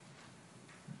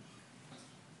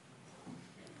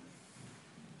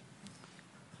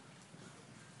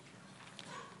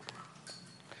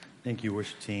Thank you,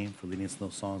 worship team, for leading us in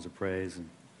those songs of praise. And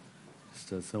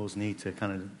it's always neat to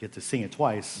kind of get to sing it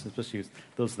twice, especially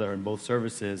those that are in both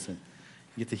services. And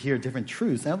you get to hear different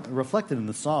truths reflected in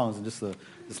the songs. And just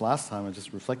this last time, I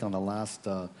just reflected on the last,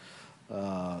 I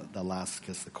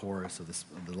guess, the chorus of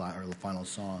the final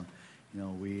song. You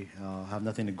know, we have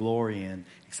nothing to glory in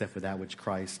except for that which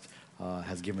Christ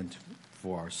has given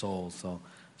for our souls. So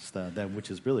it's that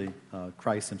which is really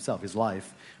Christ himself, his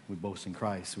life. We boast in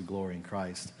Christ. We glory in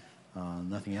Christ.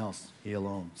 Nothing else. He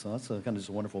alone. So that's kind of just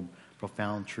a wonderful,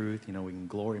 profound truth. You know, we can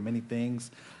glory in many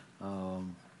things,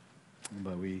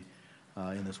 but we,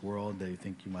 in this world, they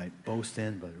think you might boast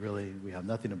in, but really we have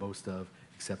nothing to boast of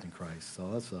except in Christ.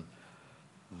 So that's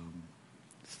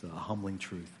just a humbling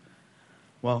truth.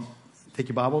 Well, take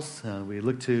your Bibles. We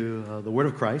look to the Word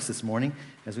of Christ this morning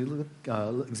as we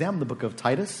examine the book of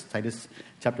Titus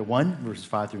chapter 1, verses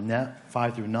 5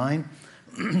 through 9,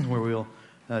 where we'll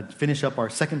finish up our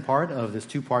second part of this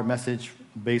two-part message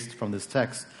based from this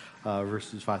text,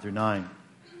 verses 5 through 9.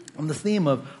 On the theme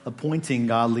of appointing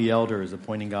godly elders.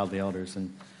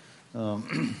 And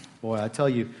boy, I tell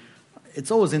you,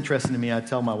 it's always interesting to me. I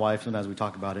tell my wife sometimes we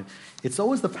talk about it. It's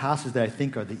always the passages that I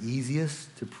think are the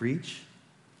easiest to preach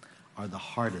are the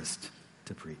hardest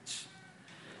to preach.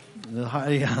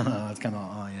 It's kind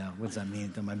of, what does that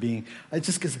mean? Am I being? It's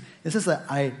just because it's just that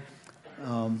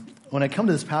when I come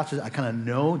to this passage, I kind of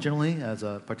know generally,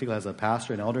 particularly as a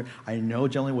pastor and elder, I know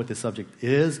generally what the subject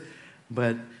is,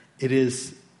 but it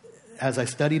is, as I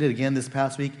studied it again this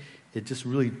past week, it just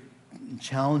really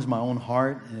challenged my own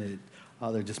heart.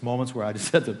 There are just moments where I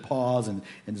just had to pause and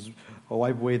just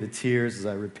wipe away the tears as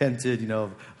I repented,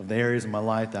 of the areas of my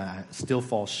life that I still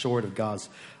fall short of God's,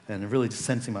 and really just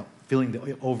feeling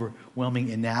the overwhelming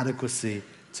inadequacy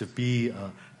to be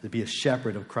a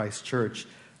shepherd of Christ's church.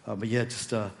 But yet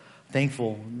just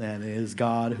thankful that it is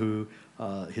God who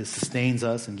sustains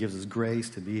us and gives us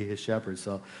grace to be his shepherd.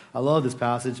 So I love this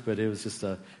passage, but it was just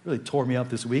really tore me up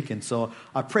this week. And so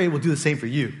I pray it will do the same for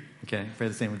you. Okay, I pray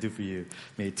the same will do for you.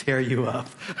 May it tear you up.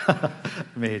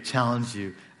 May it challenge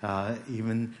you.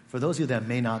 Even for those of you that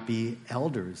may not be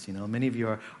elders, many of you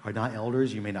are not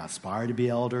elders. You may not aspire to be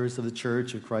elders of the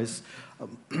church of Christ.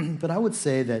 But I would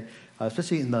say that,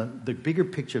 especially in the bigger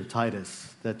picture of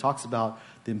Titus, that talks about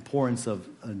the importance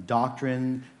of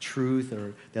doctrine, truth,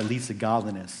 or that leads to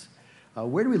godliness.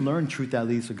 Where do we learn truth that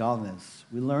leads to godliness?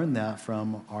 We learn that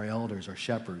from our elders, our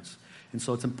shepherds. And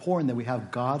so it's important that we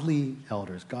have godly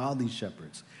elders, godly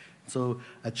shepherds. So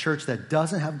a church that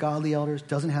doesn't have godly elders,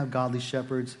 doesn't have godly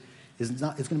shepherds, it's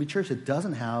going to be a church that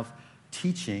doesn't have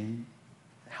teaching,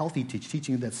 healthy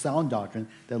teaching, that sound doctrine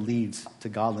that leads to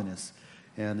godliness.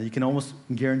 And you can almost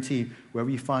guarantee wherever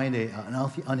you find an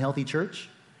unhealthy church,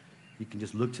 you can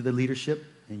just look to the leadership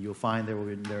and you'll find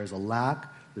there is a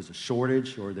lack, there's a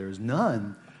shortage, or there's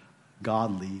none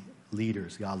godly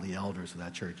leaders, godly elders of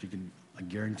that church. I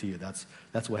guarantee you that's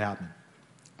what happened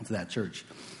to that church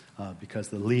because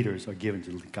the leaders are given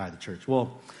to guide the church.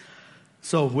 Well,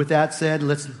 so with that said,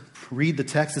 let's read the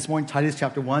text this morning, Titus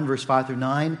chapter 1, verse 5 through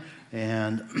 9.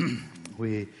 And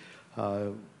we'll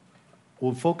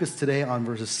focus today on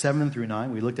verses 7 through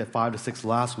 9. We looked at 5 to 6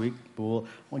 last week. But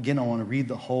I want to read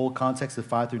the whole context of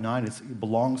 5 through 9. It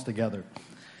belongs together.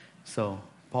 So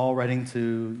Paul writing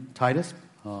to Titus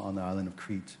on the island of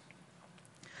Crete.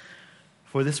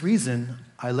 For this reason,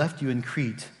 I left you in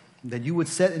Crete, that you would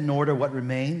set in order what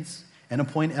remains and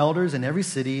appoint elders in every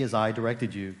city as I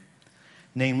directed you.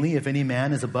 Namely, if any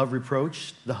man is above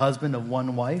reproach, the husband of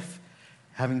one wife,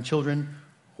 having children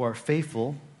who are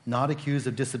faithful, not accused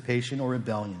of dissipation or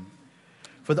rebellion.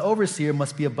 For the overseer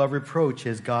must be above reproach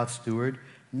as God's steward,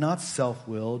 not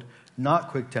self-willed, not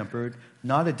quick-tempered,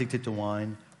 not addicted to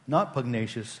wine, not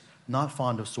pugnacious, not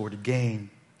fond of sordid gain,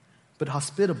 but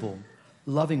hospitable,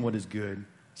 loving what is good,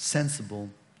 sensible,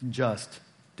 just,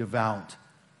 devout,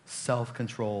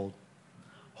 self-controlled,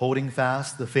 holding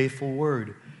fast the faithful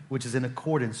word, which is in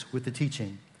accordance with the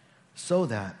teaching, so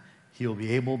that he will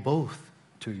be able both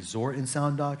to exhort in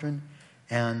sound doctrine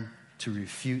and to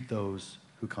refute those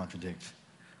who contradict.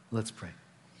 Let's pray.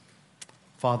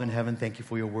 Father in heaven, thank you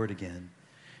for your word again.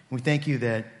 We thank you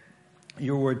that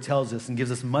your word tells us and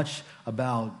gives us much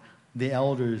about the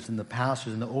elders and the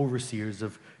pastors and the overseers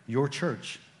of your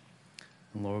church.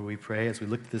 And Lord, we pray as we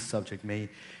look at this subject, may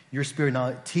your Spirit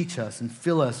not teach us and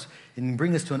fill us and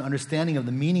bring us to an understanding of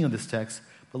the meaning of this text,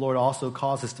 but Lord, also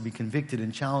cause us to be convicted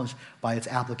and challenged by its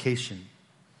application.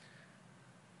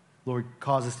 Lord,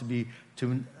 cause us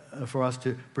for us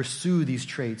to pursue these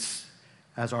traits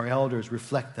as our elders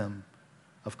reflect them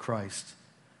of Christ.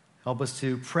 Help us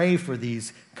to pray for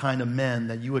these kind of men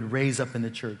that you would raise up in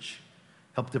the church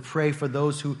Help to pray for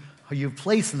those who you've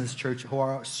placed in this church who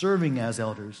are serving as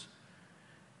elders.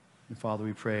 And Father,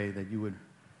 we pray that you would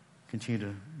continue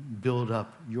to build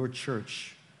up your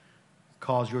church,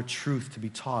 cause your truth to be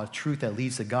taught, truth that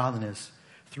leads to godliness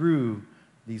through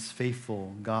these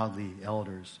faithful, godly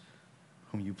elders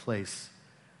whom you place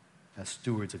as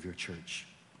stewards of your church.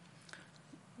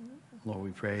 Lord,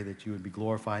 we pray that you would be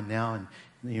glorified now, and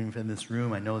even in this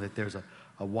room, I know that there's a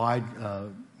wide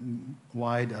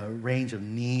range of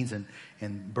needs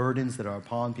and burdens that are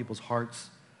upon people's hearts.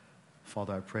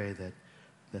 Father, I pray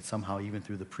that somehow, even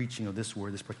through the preaching of this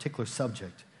word, this particular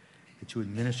subject, that you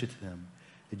would minister to them,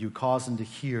 that you would cause them to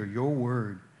hear your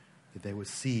word, that they would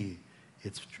see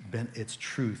its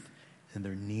truth and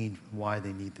their need, why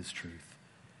they need this truth.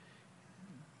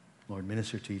 Lord,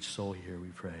 minister to each soul here, we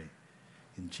pray.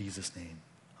 In Jesus' name,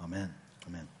 amen.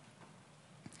 Amen.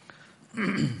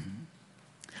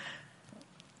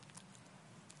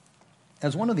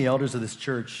 As one of the elders of this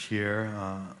church here,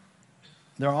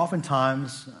 there are often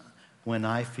times when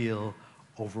I feel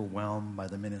overwhelmed by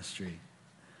the ministry.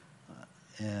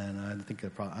 And I think I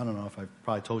don't know if I've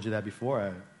probably told you that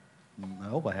before. I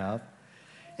hope I have.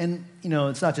 And,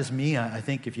 it's not just me. I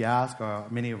think if you ask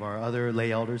many of our other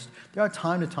lay elders, there are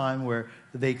time to time where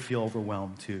they feel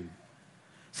overwhelmed too.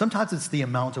 Sometimes it's the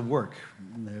amount of work.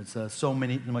 There's so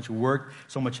much work,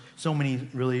 so many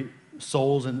really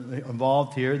souls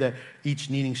involved here that each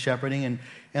needing shepherding,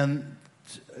 and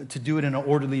to do it in an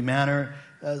orderly manner,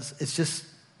 it's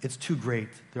too great.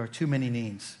 There are too many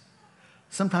needs.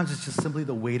 Sometimes it's just simply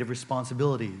the weight of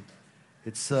responsibility.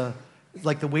 It's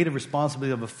like the weight of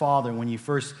responsibility of a father when you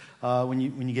first, when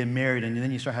you get married and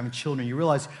then you start having children. You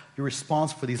realize you're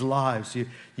responsible for these lives. You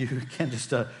can't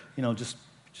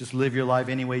just live your life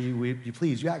any way you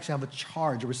please. You actually have a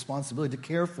charge, a responsibility to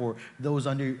care for those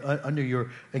under your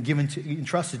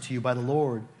entrusted to you by the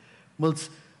Lord. Well,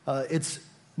 it's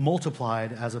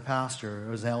multiplied as a pastor,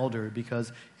 as an elder,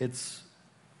 because it's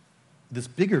this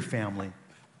bigger family.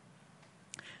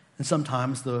 And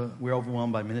sometimes we're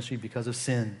overwhelmed by ministry because of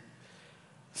sin.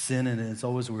 Sin, and it's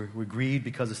always we're grieved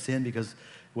because of sin, because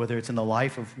whether it's in the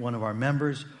life of one of our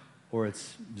members or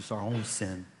it's just our own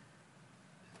sin.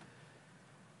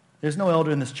 There's no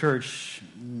elder in this church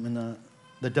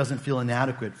that doesn't feel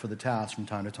inadequate for the task from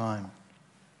time to time.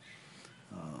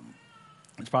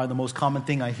 It's probably the most common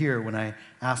thing I hear when I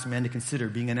ask men to consider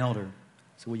being an elder.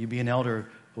 So will you be an elder, or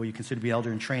will you consider to be an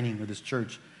elder in training of this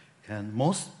church? And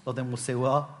most of them will say,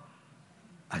 well,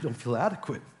 I don't feel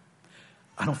adequate.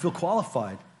 I don't feel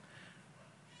qualified.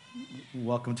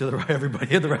 Welcome to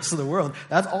everybody in the rest of the world.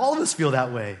 All of us feel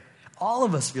that way. All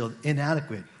of us feel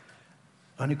inadequate,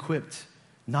 unequipped,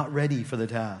 not ready for the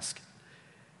task.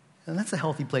 And that's a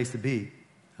healthy place to be,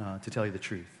 to tell you the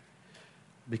truth.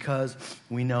 Because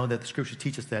we know that the Scripture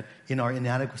teaches that in our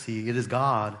inadequacy, it is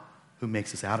God who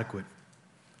makes us adequate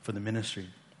for the ministry.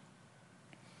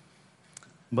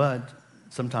 But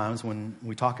sometimes when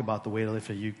we talk about the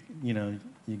weightlifter, you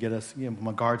get us,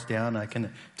 my guards down. I can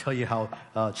tell you how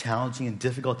challenging and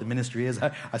difficult the ministry is.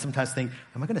 I sometimes think,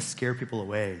 am I going to scare people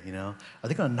away? Are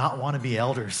they going to not want to be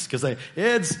elders? Because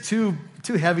it's too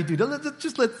heavy to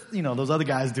just let those other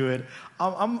guys do it.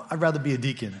 I'd rather be a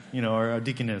deacon, or a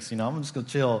deaconess. I'm just going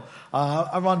to chill. I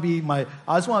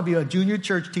just want to be a junior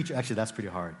church teacher. Actually, that's pretty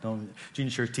hard.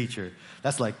 Junior church teacher.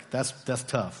 That's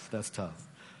tough. That's tough.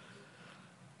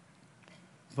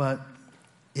 But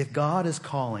if God is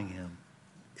calling him,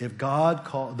 if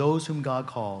those whom God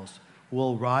calls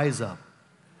will rise up,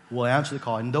 will answer the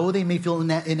call, and though they may feel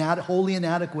wholly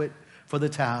inadequate for the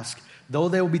task, though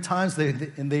there will be times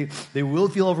they will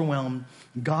feel overwhelmed,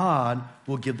 God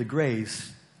will give the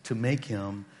grace to make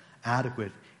him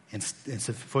adequate and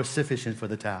sufficient for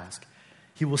the task.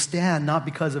 He will stand not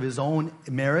because of his own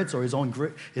merits or his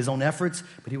own efforts,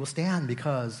 but he will stand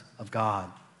because of God.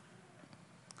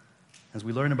 As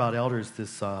we learn about elders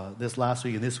this last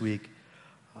week and this week,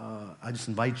 I just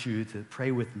invite you to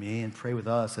pray with me and pray with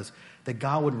us that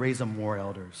God would raise up more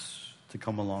elders to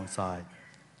come alongside,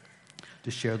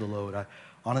 to share the load.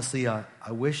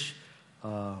 I wish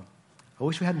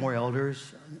we had more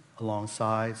elders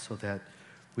alongside so that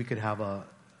we could have a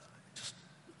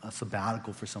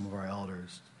sabbatical for some of our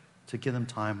elders, to give them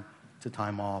time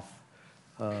off.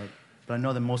 But I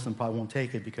know that most of them probably won't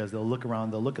take it because they'll look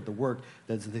around, they'll look at the work,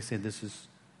 they say this is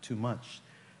too much.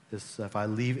 If I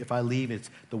leave,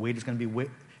 the weight is going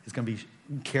to be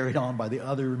carried on by the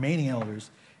other remaining elders,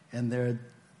 and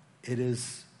it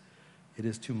is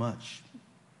too much.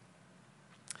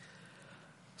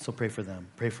 So pray for them.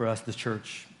 Pray for us, the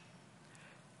church.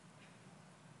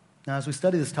 Now, as we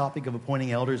study this topic of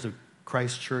appointing elders of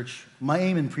Christ Church, my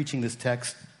aim in preaching this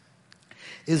text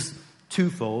is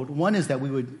twofold. One is that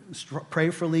we would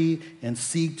prayerfully and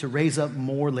seek to raise up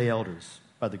more lay elders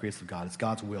by the grace of God. It's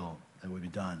God's will that would be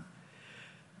done.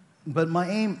 But my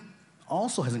aim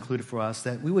also has included for us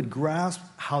that we would grasp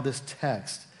how this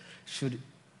text should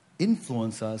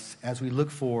influence us as we look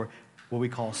for what we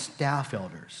call staff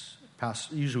elders.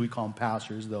 Usually we call them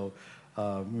pastors, though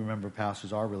remember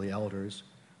pastors are really elders.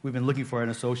 We've been looking for an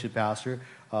associate pastor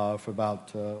for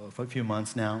a few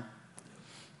months now.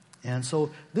 And so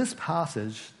this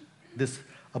passage, this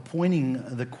appointing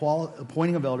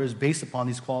of elders based upon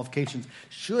these qualifications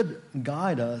should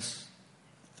guide us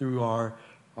through our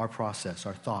process,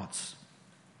 our thoughts.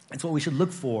 It's what we should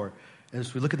look for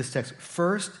as we look at this text.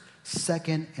 First,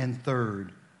 second, and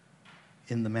third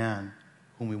in the man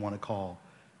whom we want to call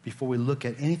before we look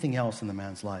at anything else in the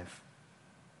man's life.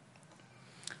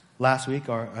 Last week,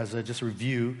 as just a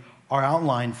review, our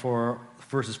outline for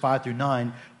verses 5 through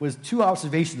 9 was two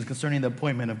observations concerning the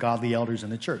appointment of godly elders in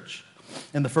the church.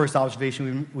 And the first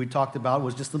observation we talked about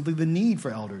was just simply the need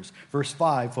for elders. Verse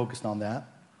 5 focused on that.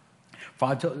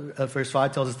 Verse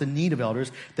 5 tells us the need of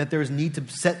elders, that there is need to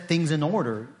set things in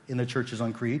order in the churches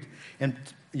on Crete. And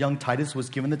young Titus was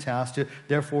given the task to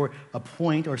therefore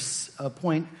appoint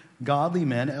godly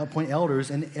men, appoint elders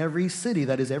in every city,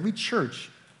 that is every church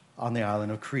on the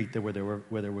island of Crete where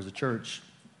there was a church.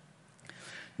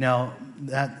 Now,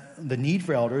 the need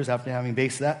for elders, after having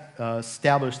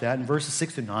established that, in verses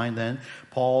 6 to 9, then,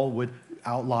 Paul would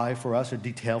outline for us or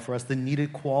detail for us the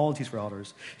needed qualities for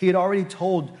elders. He had already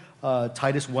told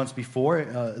Titus once before,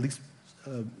 at least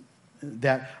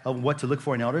what to look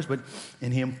for in elders, but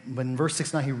in verse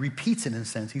 6 to 9, he repeats it in a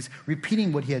sense. He's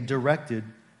repeating what he had directed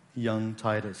young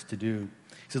Titus to do.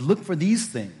 He says, look for these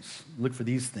things. Look for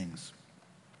these things.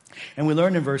 And we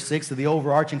learned in verse 6 that the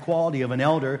overarching quality of an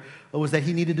elder was that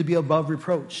he needed to be above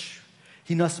reproach.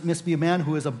 He must be a man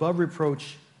who is above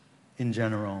reproach in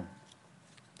general.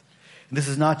 And this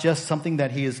is not just something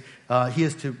that he is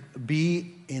to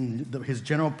be in his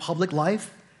general public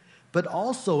life, but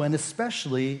also and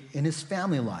especially in his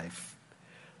family life.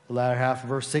 The latter half of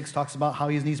verse 6 talks about how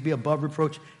he needs to be above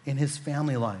reproach in his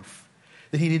family life.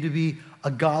 That he needed to be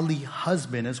a godly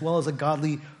husband as well as a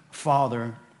godly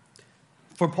father.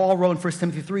 For Paul wrote in 1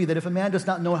 Timothy 3 that if a man does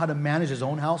not know how to manage his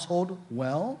own household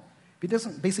well, if he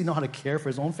doesn't basically know how to care for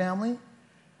his own family,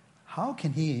 how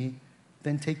can he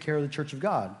then take care of the church of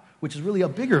God, which is really a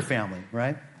bigger family,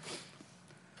 right?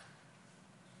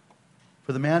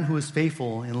 For the man who is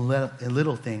faithful in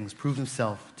little things proves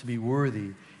himself to be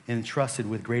worthy and entrusted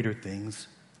with greater things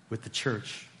with the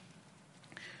church.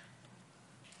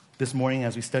 This morning,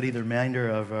 as we study the remainder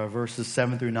of verses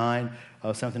 7 through 9,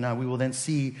 we will then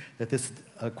see that this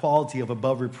quality of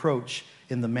above reproach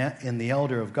in the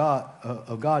elder of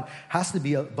God has to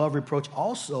be above reproach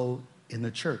also in the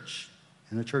church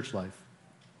life.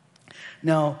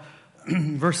 Now,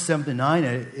 verse 7 to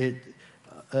 9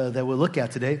 that we'll look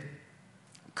at today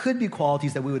could be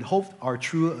qualities that we would hope are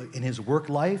true in his work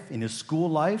life, in his school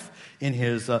life, in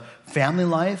his family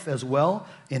life as well,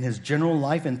 in his general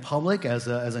life in public as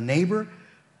a neighbor.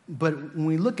 But when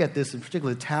we look at this, in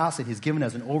particular, the task that he's given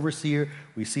as an overseer,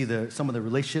 we see some of the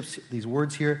relationships, these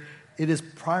words here. It is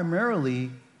primarily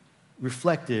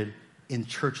reflected in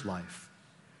church life.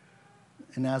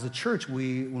 And as a church,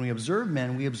 when we observe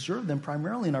men, we observe them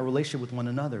primarily in our relationship with one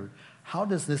another. How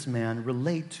does this man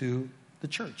relate to the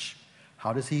church?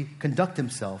 How does he conduct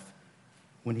himself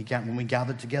when we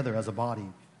gather together as a body?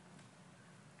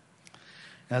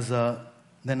 Then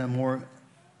a more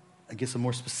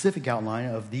specific outline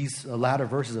of these latter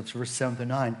verses of verse 7 through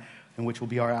 9, in which will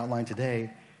be our outline today.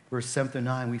 Verse 7 through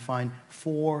 9, we find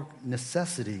 4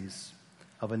 necessities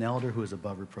of an elder who is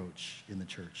above reproach in the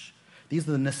church. These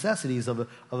are the necessities of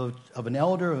an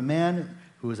elder, a man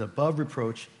who is above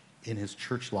reproach in his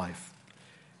church life.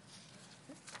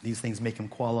 These things make him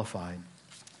qualified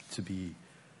to be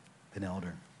an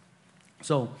elder.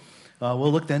 So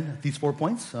we'll look then at these 4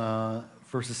 points.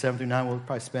 Verses 7 through 9, we'll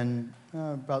probably spend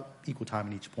about equal time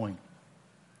in each point.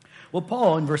 Well,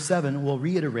 Paul, in verse 7, will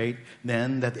reiterate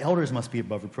then that the elders must be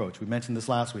above reproach. We mentioned this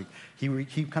last week. He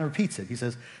kind of repeats it. He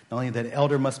says, not only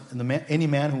that any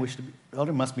man who wishes to be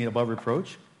elder must be above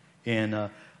reproach. In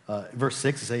verse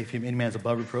 6, it says, if any man is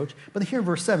above reproach. But here in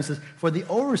verse 7, it says, for the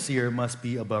overseer must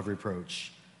be above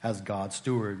reproach as God's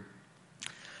steward.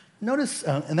 Notice,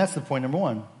 and that's the point number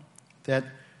 1, that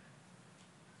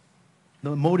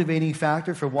the motivating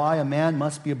factor for why a man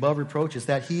must be above reproach is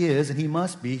that he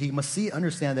must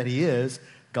understand that he is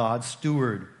God's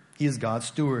steward. He is God's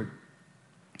steward.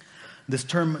 This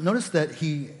term, notice that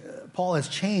Paul has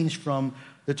changed from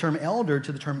the term elder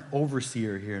to the term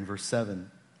overseer here in verse 7.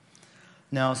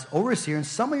 Now, overseer in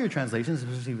some of your translations,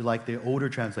 especially like the older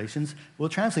translations, will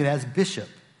translate it as bishop.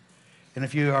 And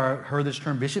if you heard this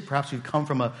term bishop, perhaps you've come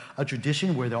from a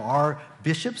tradition where there are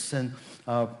bishops, and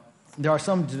there are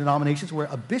some denominations where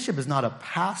a bishop is not a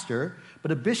pastor,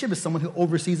 but a bishop is someone who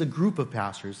oversees a group of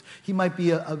pastors. He might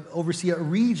be oversee a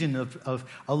region of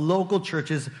local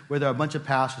churches where there are a bunch of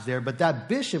pastors there, but that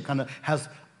bishop kind of has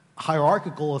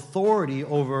hierarchical authority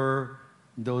over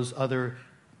those other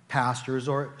pastors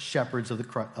or shepherds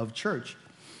of church.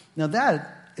 Now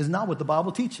that is not what the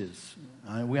Bible teaches.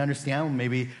 We understand,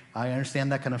 maybe I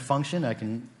understand that kind of function, I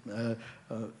can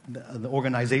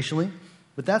organizationally,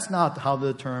 but that's not how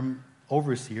the term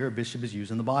overseer or bishop is used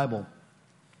in the Bible.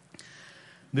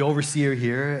 The overseer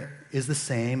here is the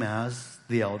same as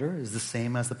the elder, is the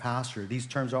same as the pastor. These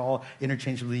terms are all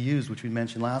interchangeably used, which we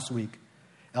mentioned last week.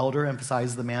 Elder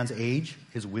emphasizes the man's age,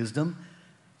 his wisdom.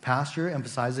 Pastor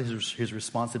emphasizes his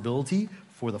responsibility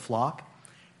for the flock.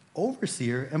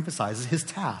 Overseer emphasizes his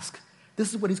task.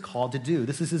 This is what he's called to do.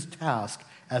 This is his task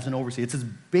as an overseer. It's his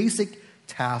basic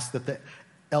task that the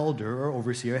elder or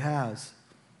overseer has.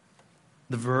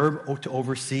 The verb to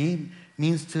oversee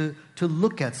means to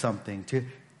look at something, to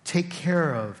take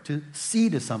care of, to see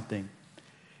to something.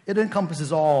 It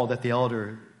encompasses all that the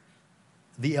elders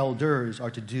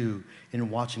are to do in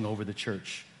watching over the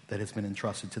church that has been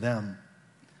entrusted to them.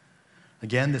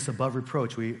 Again, this above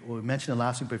reproach, we mentioned it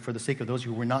last week, but for the sake of those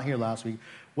who were not here last week,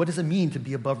 what does it mean to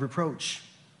be above reproach?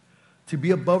 To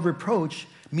be above reproach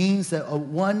means that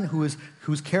one whose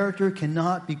character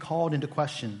cannot be called into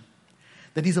question,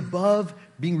 that he's above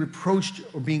being reproached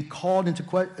or being called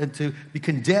to be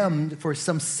condemned for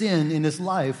some sin in his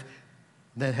life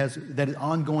that is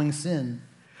ongoing sin.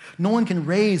 No one can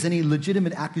raise any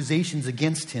legitimate accusations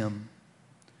against him.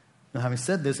 Now, having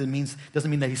said this, doesn't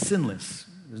mean that he's sinless.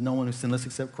 There's no one who's sinless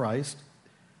except Christ.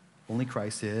 Only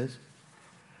Christ is.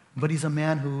 But he's a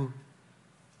man who,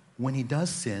 when he does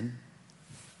sin,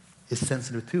 is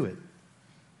sensitive to it.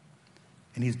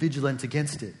 And he's vigilant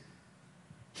against it.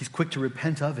 He's quick to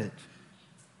repent of it.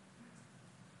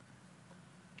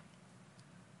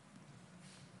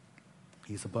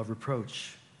 He's above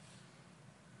reproach.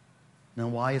 Now,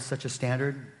 why is such a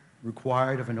standard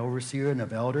required of an overseer and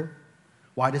of elder?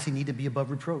 Why does he need to be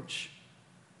above reproach?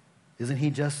 Isn't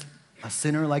he just a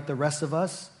sinner like the rest of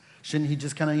us? Shouldn't he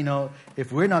just kind of,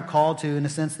 if we're not called to, in a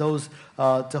sense, those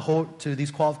to hold to these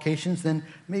qualifications, then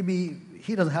maybe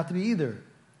he doesn't have to be either.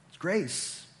 It's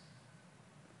grace.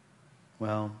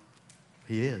 Well,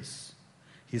 he is.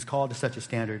 He's called to such a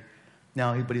standard.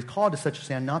 Now, but he's called to such a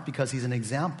standard not because he's an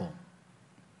example.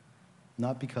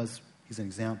 Not because he's an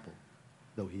example,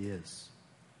 though he is.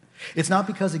 It's not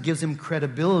because it gives him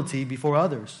credibility before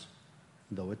others,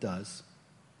 though it does.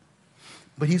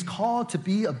 But he's called to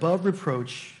be above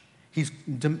reproach. It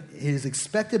is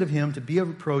expected of him to be a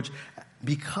reproach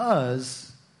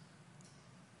because,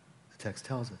 the text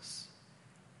tells us,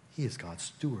 he is God's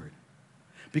steward.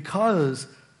 Because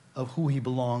of who he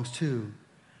belongs to,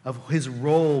 of his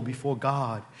role before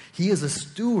God. He is a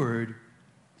steward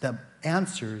that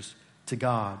answers to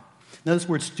God. Now, this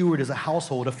word steward is a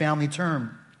household, a family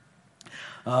term.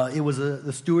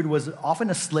 The steward was often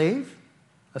a slave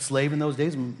in those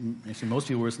days. Actually,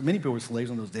 many people were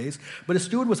slaves in those days. But a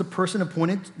steward was a person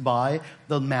appointed by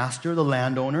the master, the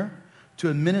landowner, to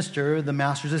administer the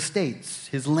master's estates,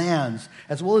 his lands,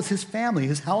 as well as his family,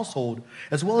 his household,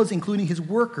 as well as including his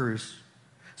workers.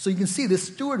 So you can see this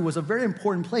steward was a very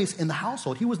important place in the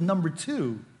household. He was number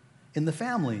 2 in the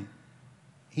family.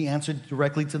 He answered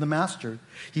directly to the master.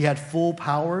 He had full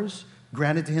powers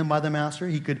granted to him by the master.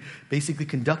 He could basically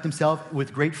conduct himself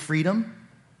with great freedom.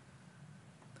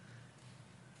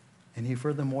 And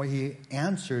he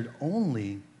answered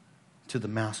only to the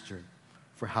master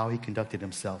for how he conducted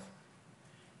himself.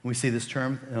 And we see this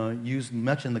term used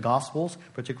much in the Gospels,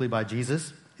 particularly by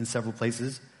Jesus in several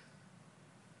places.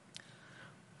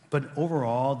 But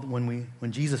overall,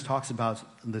 when Jesus talks about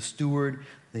the steward,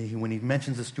 when he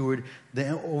mentions the steward,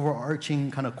 the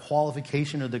overarching kind of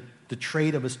qualification or the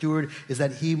trait of a steward is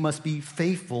that he must be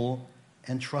faithful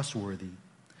and trustworthy.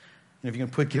 And if you're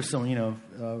going to give someone,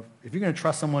 if you're going to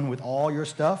trust someone with all your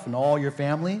stuff and all your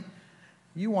family,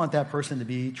 you want that person to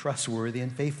be trustworthy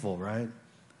and faithful, right?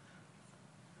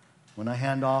 When I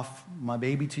hand off my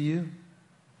baby to you,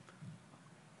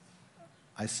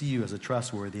 I see you as a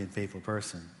trustworthy and faithful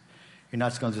person. You're not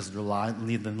just going to just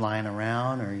leave them lying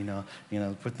around or,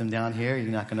 put them down here.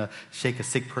 You're not going to shake a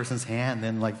sick person's hand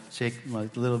and then shake my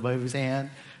little baby's hand.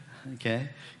 Okay?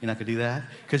 You're not going to do that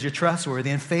because you're trustworthy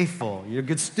and faithful. You're a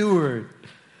good steward.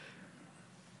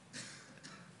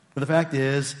 But the fact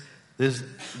is,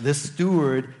 This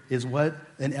steward is what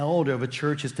an elder of a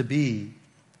church is to be.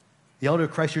 The elder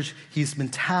of Christ Church, he's been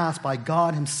tasked by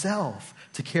God himself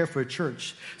to care for a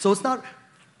church. So it's not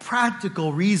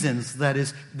practical reasons that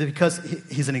is because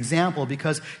he's an example,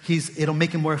 because it'll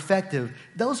make him more effective.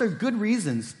 Those are good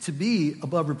reasons to be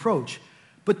above reproach.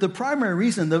 But the primary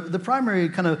reason, the primary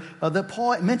kind of that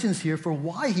Paul mentions here for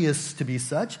why he is to be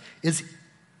such is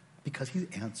because he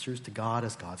answers to God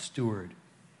as God's steward.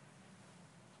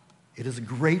 It is a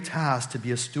great task to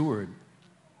be a steward.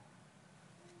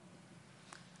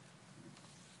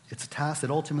 It's a task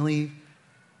that ultimately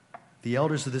the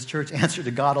elders of this church answer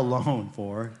to God alone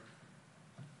for.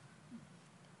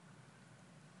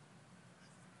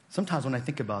 Sometimes when I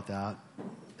think about that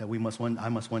I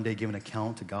must one day give an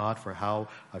account to God for how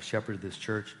I've shepherded this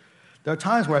church. There are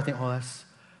times where I think, that's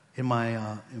in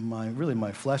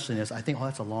my fleshliness. I think,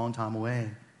 that's a long time away.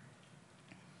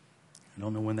 I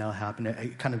don't know when that'll happen.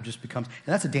 It kind of just becomes,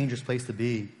 and that's a dangerous place to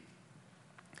be.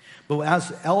 But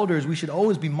as elders, we should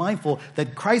always be mindful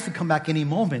that Christ will come back any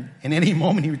moment, and any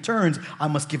moment he returns, I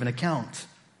must give an account.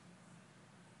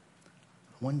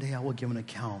 One day I will give an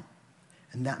account,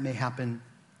 and that may happen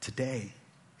today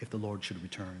if the Lord should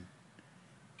return.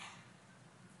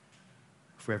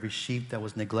 For every sheep that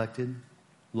was neglected,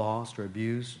 lost, or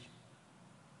abused,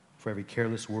 for every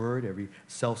careless word, every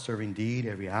self-serving deed,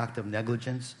 every act of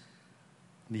negligence,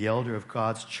 the elder of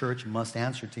God's church must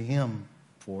answer to him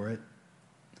for it.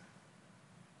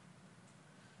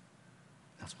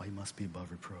 That's why he must be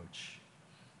above reproach.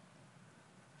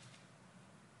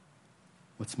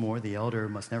 What's more, the elder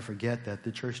must never forget that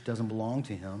the church doesn't belong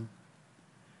to him.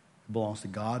 It belongs to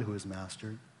God, who is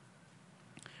master.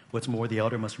 What's more, the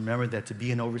elder must remember that to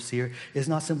be an overseer is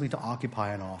not simply to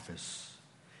occupy an office.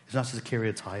 It's not just to carry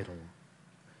a title.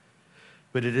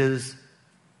 But it is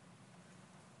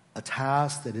a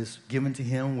task that is given to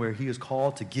him where he is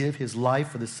called to give his life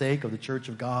for the sake of the church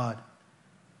of God.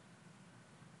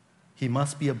 He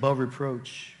must be above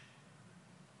reproach.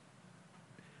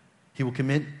 He will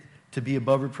commit to be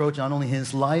above reproach not only in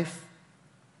his life,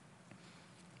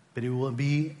 but it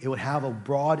will have a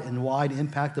broad and wide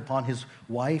impact upon his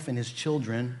wife and his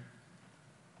children.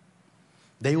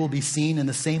 They will be seen in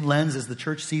the same lens as the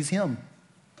church sees him.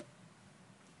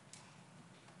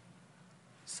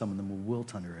 Some of them will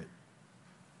wilt under it.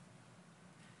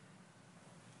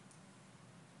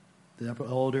 The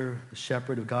elder, the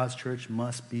shepherd of God's church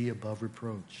must be above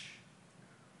reproach.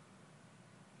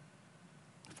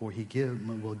 For he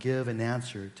will give an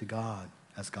answer to God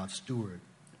as God's steward.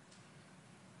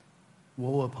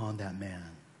 Woe upon that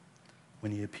man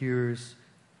when he appears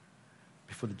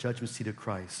before the judgment seat of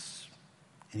Christ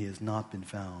and he has not been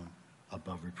found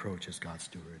above reproach as God's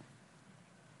steward.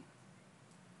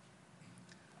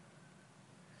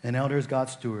 An elder is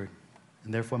God's steward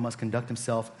and therefore must conduct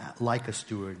himself like a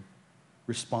steward,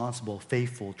 responsible,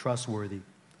 faithful, trustworthy,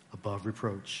 above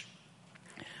reproach.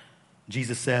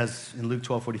 Jesus says in Luke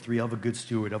 12:43, of a good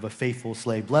steward, of a faithful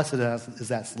slave. Blessed is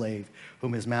that slave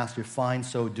whom his master finds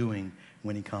so doing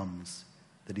when he comes,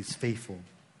 that he's faithful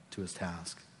to his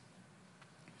task.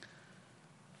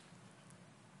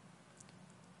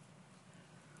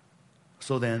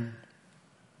 So then,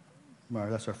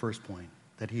 that's our first point,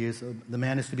 that the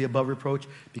man is to be above reproach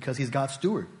because he's God's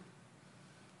steward.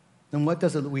 Then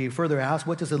we further ask,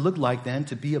 what does it look like then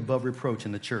to be above reproach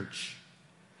in the church?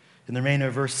 In the remainder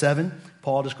of verse 7,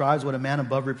 Paul describes what a man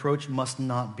above reproach must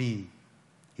not be.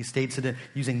 He states it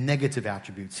using negative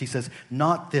attributes. He says,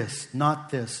 not this, not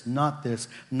this, not this,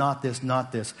 not this,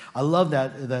 not this. I love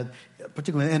that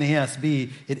particularly in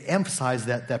NASB, it emphasized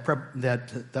that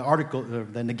the article,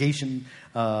 the negation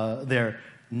there,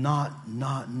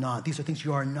 not. These are things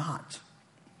you are not.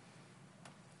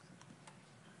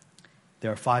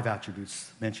 There are 5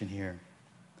 attributes mentioned here.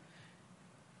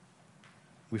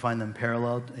 We find them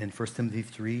paralleled in 1 Timothy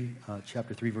 3,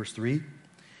 chapter 3, verse 3.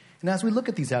 And as we look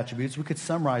at these attributes, we could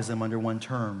summarize them under one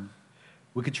term.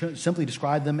 We could simply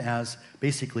describe them as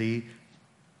basically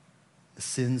the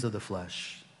sins of the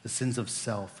flesh, the sins of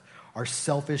self,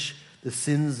 the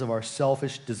sins of our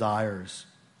selfish desires.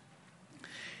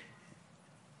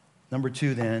 Number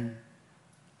 2, then,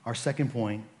 our second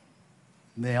point,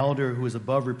 the elder who is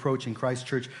above reproach in Christ's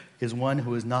church is one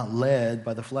who is not led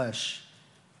by the flesh.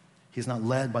 He's not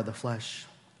led by the flesh.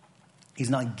 He's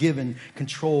not given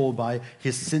control by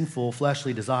his sinful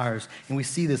fleshly desires. And we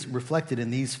see this reflected in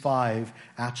these 5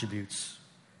 attributes.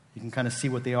 You can kind of see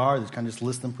what they are. Just kind of just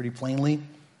list them pretty plainly.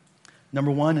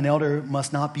 Number 1, an elder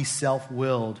must not be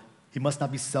self-willed. He must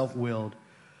not be self-willed.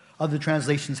 Other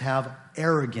translations have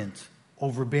arrogant,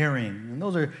 overbearing. And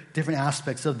those are different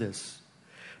aspects of this.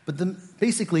 but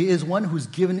basically is one who's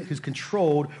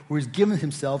controlled, who has given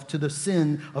himself to the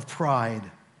sin of pride.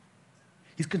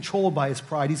 He's controlled by his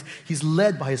pride. He's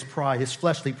led by his pride, his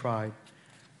fleshly pride.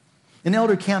 An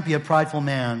elder can't be a prideful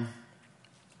man.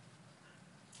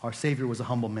 Our Savior was a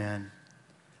humble man.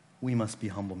 We must be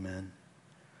humble men.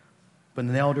 But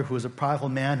an elder who is a prideful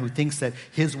man who thinks that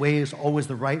his way is always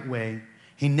the right way,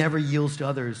 he never yields to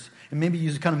others. And maybe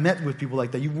you kind of met with people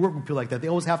like that. You work with people like that. They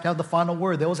always have to have the final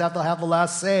word. They always have to have the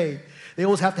last say. They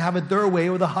always have to have it their way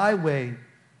or the highway.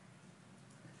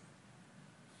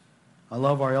 I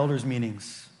love our elders'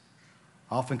 meetings.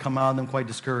 I often come out of them quite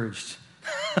discouraged.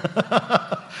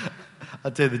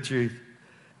 I'll tell you the truth.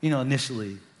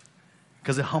 Initially,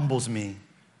 because it humbles me.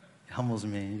 It humbles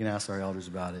me. You can ask our elders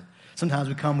about it. Sometimes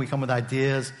we come with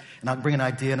ideas, and I'll bring an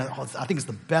idea, and I think it's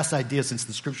the best idea since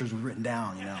the scriptures were written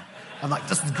down, I'm like,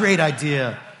 this is a great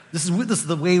idea. This is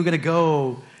the way we're going to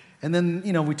go. And then,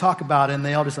 we talk about it, and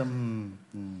the elders say,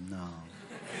 no.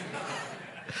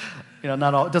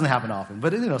 Not all, it doesn't happen often,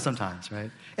 but, sometimes, right?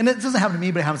 And it doesn't happen to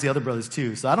me, but it happens to the other brothers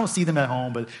too. So I don't see them at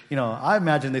home, but, I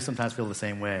imagine they sometimes feel the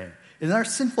same way. In our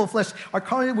sinful flesh, our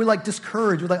carnal, we're like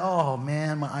discouraged. We're like, oh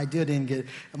man, my idea didn't get,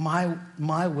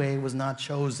 my way was not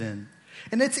chosen.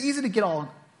 And it's easy to get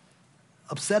all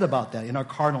upset about that in our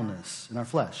carnalness, in our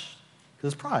flesh.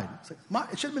 Because it's pride. It's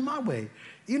like, it should have been my way.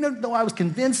 Even though I was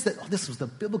convinced that this was the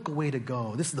biblical way to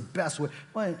go. This is the best way.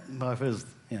 Well, if it was,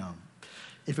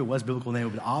 if it was biblical, then it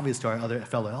would be obvious to our other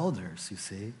fellow elders, you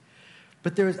see.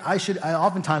 But I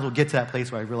oftentimes will get to that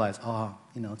place where I realize,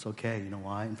 it's okay. You know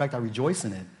why? In fact, I rejoice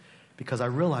in it. Because I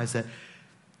realize that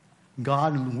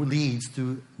God leads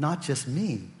through not just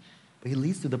me, but he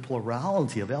leads through the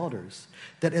plurality of elders.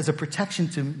 That as a protection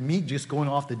to me just going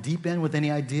off the deep end with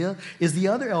any idea, is the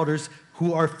other elders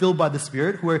who are filled by the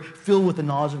Spirit, who are filled with the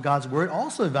knowledge of God's word,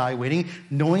 also evaluating,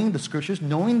 knowing the scriptures,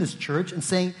 knowing this church, and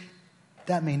saying,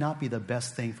 that may not be the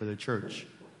best thing for the church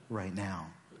right now.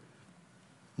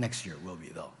 Next year will be,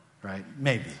 though, right?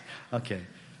 Maybe. Okay.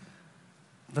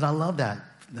 But I love that.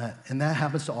 And that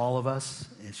happens to all of us,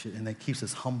 and that keeps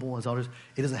us humble as elders.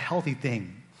 It is a healthy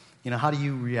thing. How do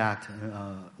you react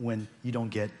when you don't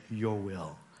get your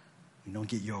will? You don't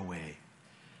get your way.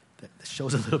 That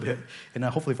shows a little bit, and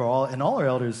hopefully all our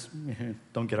elders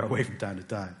don't get our way from time to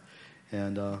time.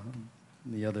 And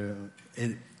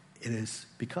it is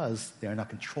because they are not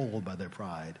controlled by their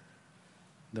pride,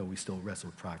 though we still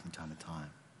wrestle with pride from time to time.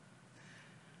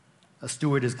 A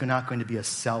steward is not going to be a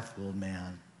self-willed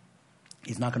man.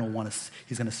 He's going to want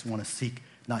to seek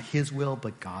not his will,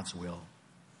 but God's will.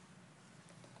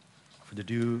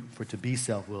 For to be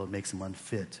self-willed makes him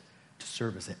unfit to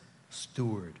serve as a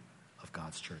steward of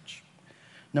God's church.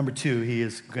 Number 2, he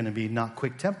is going to be not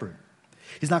quick-tempered.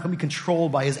 He's not going to be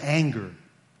controlled by his anger.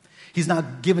 He's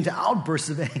not given to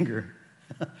outbursts of anger.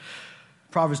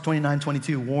 Proverbs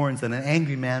 29:22 warns that an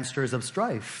angry man stirs up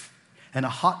strife, and a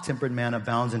hot-tempered man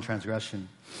abounds in transgression.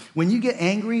 When you get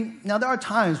angry, now there are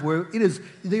times where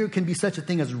there can be such a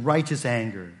thing as righteous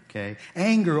anger, okay?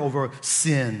 Anger over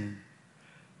sin.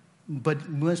 But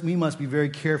we must be very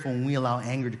careful when we allow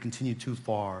anger to continue too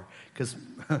far, because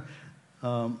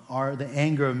the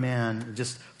anger of man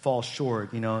just falls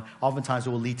short. Oftentimes it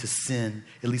will lead to sin.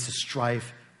 It leads to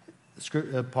strife.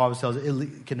 Proverbs tells us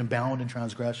it can abound in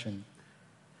transgression.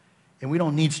 And we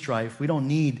don't need strife. We don't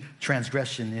need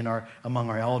transgression among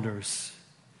our elders.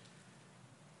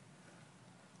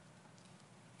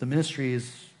 The ministry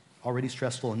is already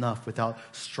stressful enough without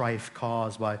strife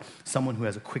caused by someone who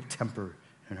has a quick temper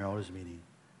in our elders' meeting.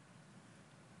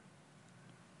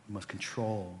 We must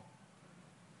control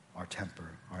our temper,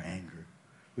 our anger.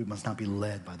 We must not be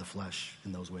led by the flesh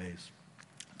in those ways.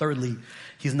 Thirdly,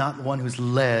 he's not the one who's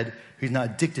led, he's not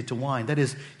addicted to wine. That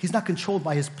is, he's not controlled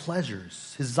by his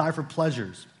pleasures, his desire for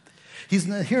pleasures. He's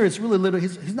not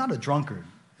a drunkard.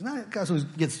 He's not a guy who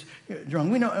gets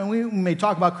drunk. We know, and we may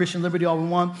talk about Christian liberty all we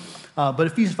want, but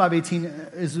Ephesians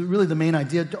 5:18 is really the main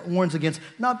idea. It warns against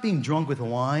not being drunk with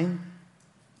wine,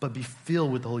 but be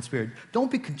filled with the Holy Spirit. Don't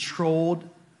be controlled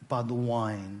by the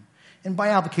wine. And by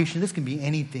application, this can be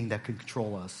anything that could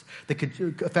control us, that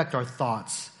could affect our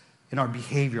thoughts and our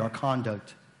behavior, our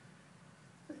conduct.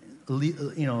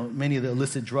 Many of the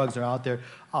illicit drugs are out there.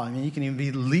 You can even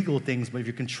be legal things, but if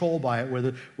you're controlled by it,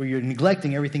 where you're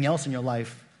neglecting everything else in your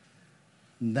life,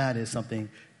 that is something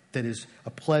that is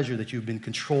a pleasure that you've been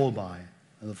controlled by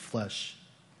the flesh.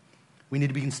 We need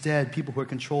to be instead people who are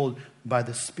controlled by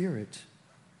the Spirit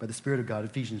of God.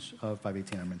 Ephesians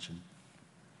 5:18 I mentioned.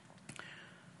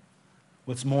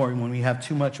 What's more, when we have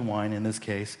too much wine, in this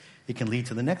case, it can lead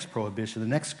to the next prohibition, the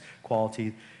next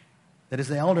quality, that is,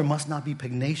 the elder must not be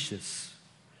pugnacious.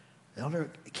 The elder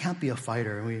can't be a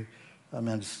fighter. And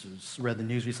I just read the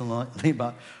news recently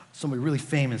about somebody really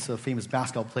famous, a famous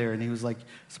basketball player, and he was like,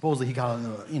 supposedly he got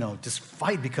just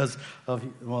fight because of,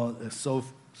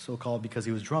 so-called because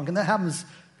he was drunk. And that happens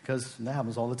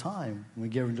all the time. When we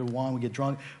get into wine, we get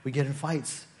drunk, we get in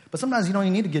fights. But sometimes you don't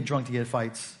even need to get drunk to get in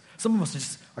fights. Some of us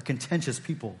just are contentious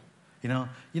people, You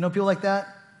know people like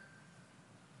that?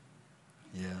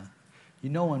 Yeah. You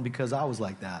know one because I was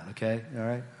like that, okay? All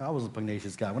right? I was a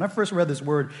pugnacious guy. When I first read this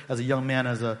word as a young man,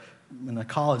 in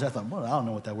college, I thought, well, I don't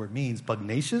know what that word means.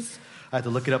 Pugnacious? I had to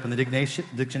look it up in the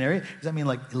dictionary. Does that mean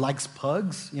like it likes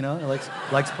pugs? It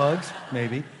likes pugs?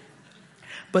 Maybe.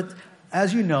 But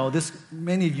as you know,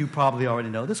 many of you probably already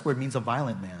know, this word means a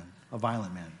violent man. A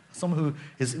violent man. Someone who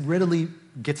readily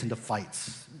gets into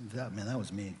fights. That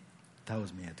was me. That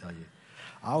was me, I tell you.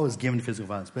 I was given to physical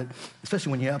violence, but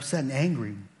especially when you're upset and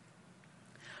angry.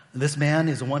 This man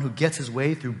is the one who gets his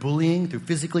way through bullying, through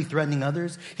physically threatening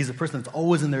others. He's a person that's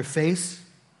always in their face.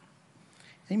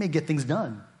 And he may get things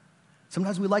done.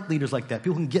 Sometimes we like leaders like that.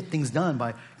 People can get things done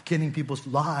by getting people's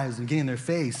lives and getting in their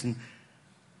face.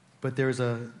 But there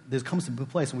comes to a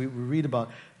place, and we read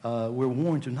about, we're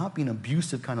warned to not be an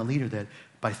abusive kind of leader that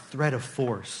by threat of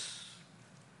force.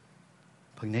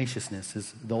 Pugnaciousness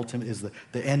is the ultimate, is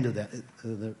the end of that,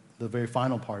 the very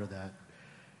final part of that.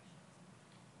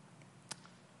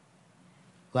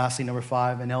 Lastly, number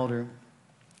 5, an elder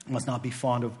must not be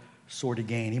fond of sordid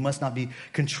gain. He must not be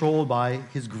controlled by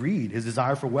his greed, his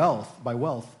desire for wealth.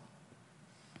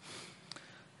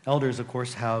 Elders, of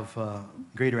course, have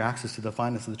greater access to the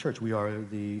finance of the church. We are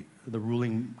the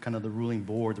ruling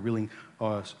board, the ruling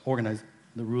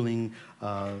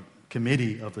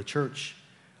committee of the church.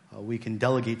 We can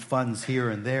delegate funds here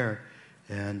and there,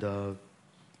 and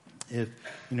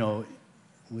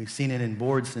we've seen it in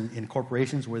boards and in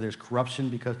corporations where there's corruption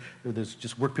because there's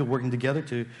just people working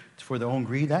together for their own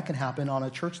greed. That can happen on a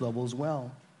church level as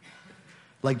well.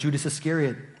 Like Judas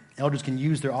Iscariot, elders can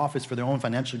use their office for their own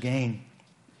financial gain.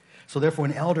 So therefore,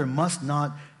 an elder must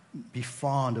not be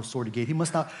fond of sordid gain. He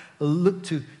must not look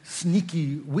to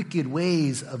sneaky, wicked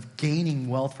ways of gaining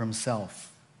wealth for himself.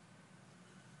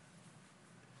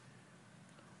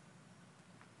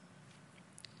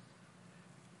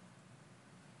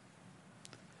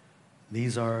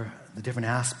 These are the different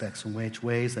aspects in which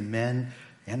ways that men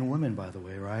and women, by the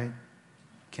way, right,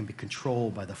 can be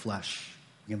controlled by the flesh.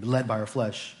 We can be led by our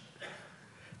flesh.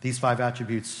 These 5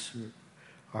 attributes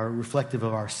are reflective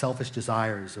of our selfish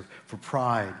desires for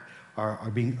pride,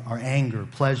 our anger,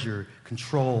 pleasure,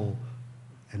 control,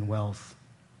 and wealth.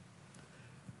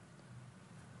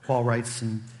 Paul writes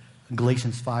in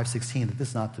Galatians 5:16 that this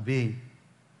is not to be.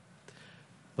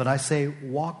 But I say,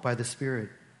 walk by the Spirit,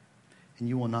 and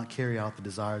you will not carry out the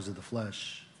desires of the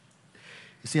flesh.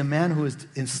 You see, a man who is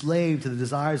enslaved to the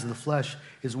desires of the flesh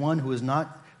is one who is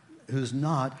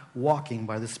not walking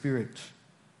by the Spirit.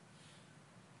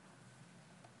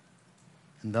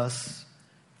 And thus,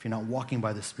 if you're not walking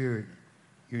by the Spirit,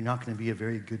 you're not going to be a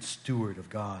very good steward of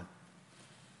God.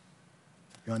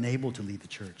 You're unable to lead the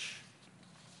church.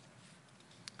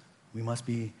 We must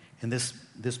be, and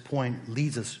this point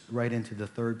leads us right into the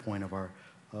third point of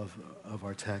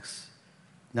our text.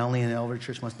 Not only an elder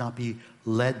church must not be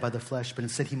led by the flesh, but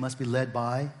instead he must be led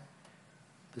by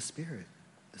the Spirit.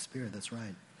 The Spirit, that's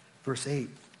right. Verse 8.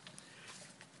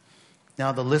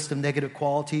 Now the list of negative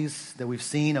qualities that we've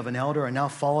seen of an elder are now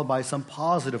followed by some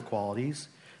positive qualities.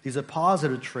 These are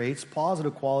positive traits,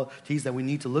 positive qualities that we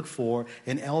need to look for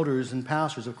in elders and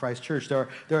pastors of Christ Church. There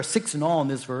are 6 in all in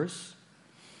this verse.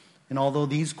 And although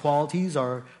these qualities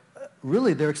are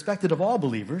they're expected of all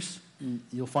believers,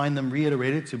 you'll find them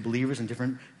reiterated to believers in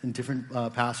different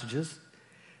passages.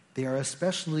 They are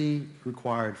especially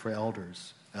required for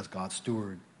elders as God's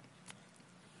steward.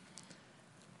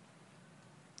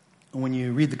 When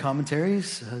you read the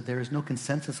commentaries, there is no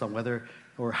consensus on whether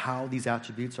or how these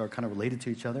attributes are kind of related to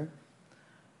each other.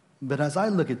 But as I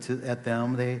look at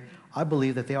them, I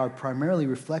believe that they are primarily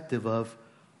reflective of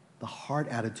the heart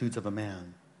attitudes of a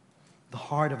man. The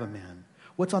heart of a man.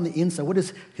 What's on the inside? What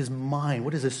is his mind?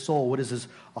 What is his soul? What does his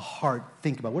heart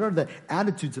think about? What are the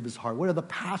attitudes of his heart? What are the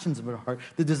passions of his heart?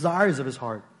 The desires of his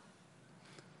heart?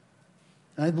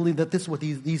 And I believe that this is what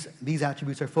these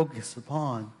attributes are focused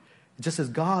upon. Just as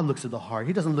God looks at the heart,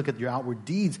 he doesn't look at your outward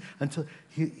deeds until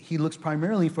he looks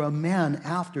primarily for a man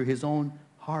after his own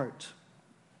heart.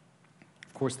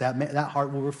 Of course, that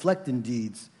heart will reflect in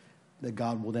deeds that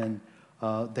God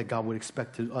would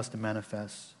expect us to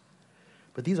manifest.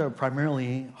 But these are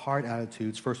primarily heart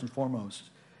attitudes, first and foremost.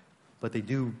 But they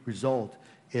do result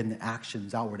in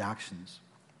actions, outward actions.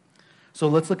 So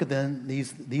let's look at then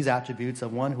these attributes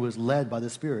of one who is led by the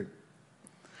Spirit.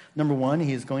 Number one,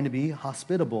 he is going to be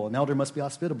hospitable. An elder must be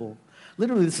hospitable.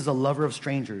 Literally, this is a lover of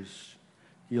strangers.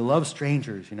 You love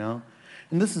strangers, you know.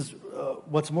 And this is,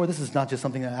 what's more, this is not just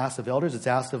something asked of elders, it's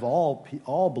asked of all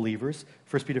believers.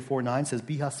 1 Peter 4:9 says,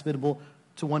 be hospitable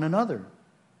to one another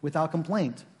without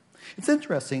complaint. It's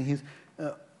interesting.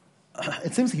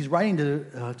 It seems he's writing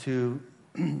to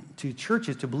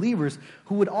churches, to believers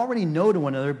who would already know to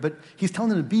one another, but he's telling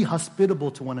them to be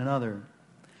hospitable to one another.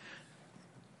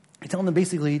 He's telling them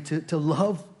basically to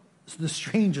love the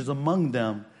strangers among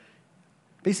them.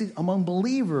 Basically, among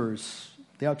believers,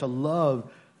 they are to love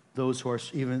those who are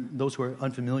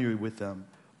unfamiliar with them,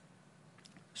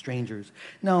 strangers.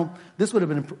 Now, this would have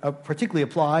been particularly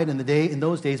applied in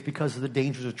those days because of the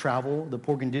dangers of travel, the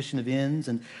poor condition of inns,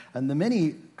 and the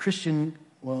many Christian,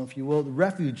 well, if you will,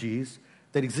 refugees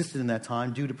that existed in that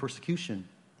time due to persecution.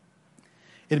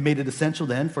 It made it essential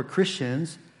then for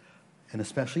Christians, and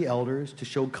especially elders, to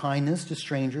show kindness to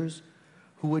strangers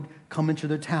who would come into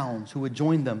their towns, who would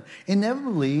join them.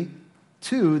 Inevitably,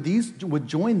 too, these would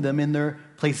join them in their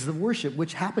places of worship,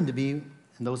 which happened to be, in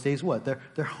those days, what?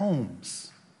 Their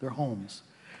homes. Their homes.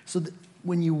 So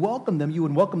when you welcome them, you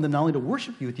would welcome them not only to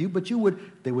worship with you, but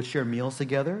they would share meals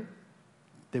together.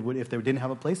 If they didn't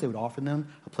have a place, they would offer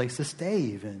them a place to stay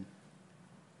even.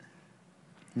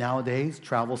 Nowadays,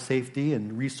 travel safety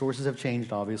and resources have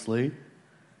changed, obviously.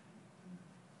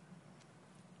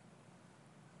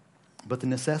 But the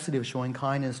necessity of showing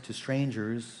kindness to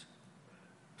strangers,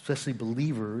 especially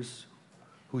believers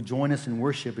who join us in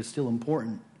worship, is still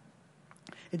important.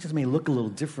 It just may look a little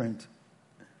different.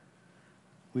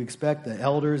 We expect the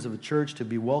elders of a church to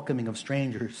be welcoming of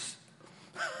strangers.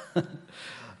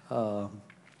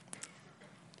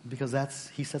 Because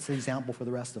he sets the example for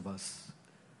the rest of us.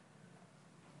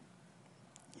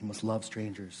 He must love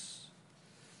strangers.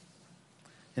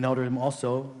 An elder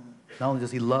also, not only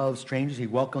does he love strangers, he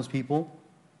welcomes people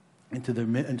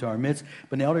into our midst,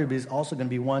 but an elder is also going to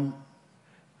be one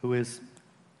who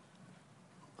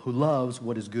loves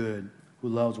what is good, who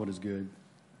loves what is good.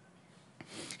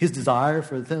 His desire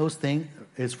for those things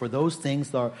is for those things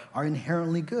that are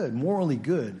inherently good, morally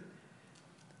good.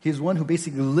 He's one who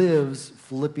basically lives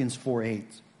Philippians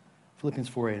 4:8. Philippians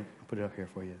 4:8. I'll put it up here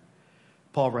for you.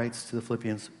 Paul writes to the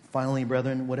Philippians, finally,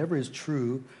 brethren, whatever is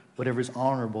true, whatever is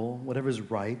honorable, whatever is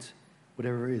right,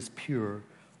 whatever is pure,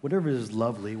 whatever is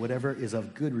lovely, whatever is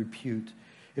of good repute,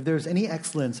 if there is any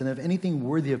excellence and if anything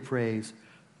worthy of praise,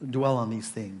 dwell on these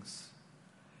things.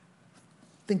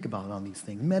 Think about on these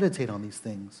things. Meditate on these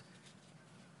things.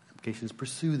 Applications,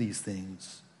 pursue these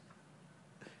things.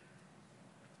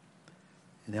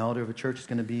 An elder of a church is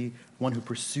going to be one who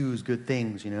pursues good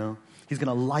things, you know. He's going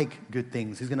to like good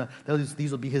things.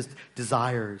 These will be his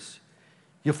desires.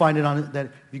 You'll find it that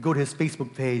if you go to his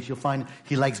Facebook page, you'll find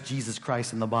he likes Jesus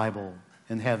Christ and the Bible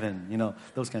and heaven, you know,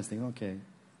 those kinds of things. Okay.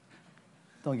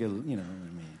 Don't get, you know what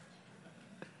I mean.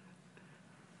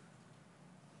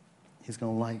 He's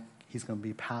going to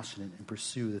be passionate and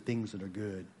pursue the things that are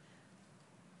good.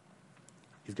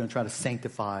 He's going to try to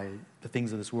sanctify the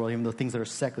things of this world, even the things that are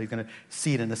secular. He's going to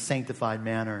see it in a sanctified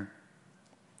manner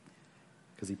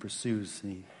because he pursues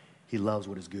and he loves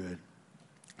what is good.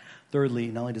 Thirdly,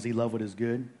 not only does he love what is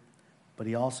good, but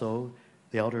the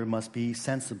elder must be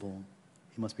sensible.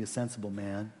 He must be a sensible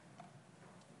man.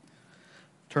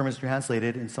 The term is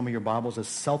translated in some of your Bibles as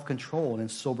self-controlled and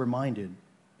sober-minded.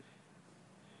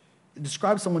 It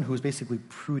describes someone who is basically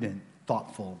prudent,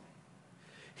 thoughtful.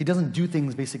 He doesn't do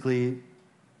things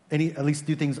at least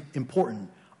do things important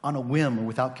on a whim or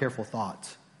without careful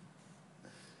thought.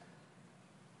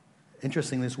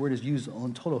 Interesting, this word is used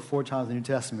in total 4 times in the New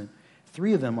Testament.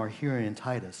 3 of them are here in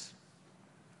Titus.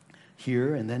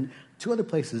 Here, and then 2 other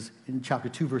places in chapter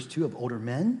 2, verse 2 of older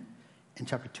men, and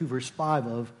chapter 2, verse 5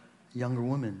 of younger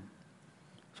women.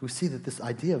 So we see that this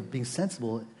idea of being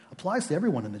sensible applies to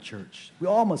everyone in the church. We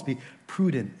all must be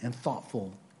prudent and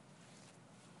thoughtful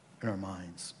in our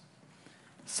minds.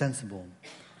 Sensible.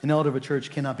 An elder of a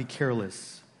church cannot be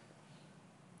careless.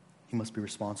 He must be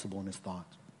responsible in his thought.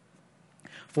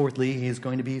 Fourthly, he is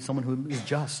going to be someone who is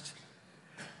just.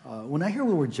 When I hear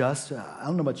the word just, I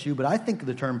don't know about you, but I think of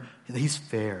the term, he's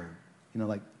fair. You know,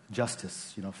 like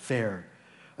justice, you know, fair.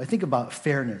 I think about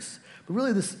fairness. But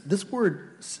really this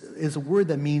word is a word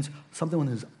that means something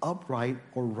that is upright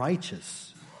or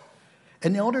righteous.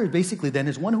 An elder basically then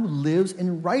is one who lives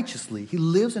in righteously. He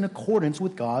lives in accordance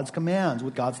with God's commands,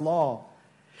 with God's law.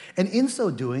 And in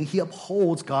so doing, he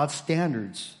upholds God's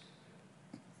standards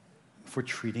for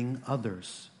treating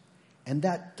others. And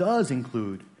that does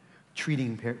include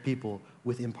treating people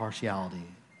with impartiality,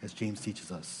 as James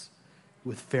teaches us,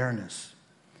 with fairness.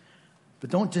 But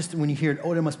don't just, when you hear an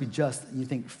elder must be just, you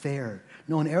think fair.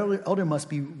 No, an elder must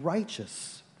be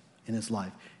righteous in his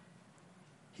life.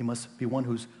 He must be one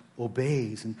who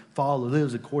obeys and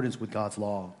lives in accordance with God's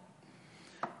law.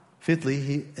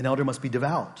 Fifthly, an elder must be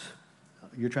devout.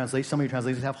 Some of your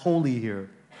translations have holy here.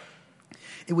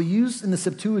 It was used in the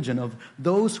Septuagint of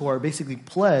those who are basically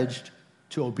pledged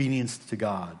to obedience to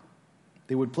God.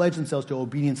 They would pledge themselves to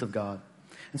obedience of God.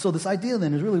 And so this idea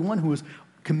then is really one who is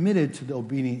committed to the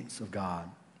obedience of God.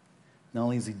 Not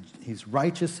only is he's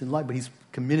righteous in life, but he's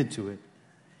committed to it.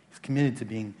 He's committed to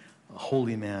being a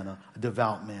holy man, a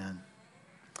devout man.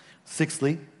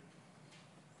 Sixthly,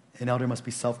 an elder must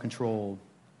be self-controlled.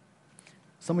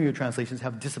 Some of your translations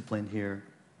have discipline here.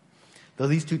 Though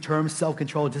these two terms,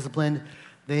 self-control, discipline,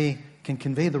 they can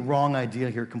convey the wrong idea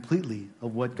here completely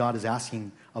of what God is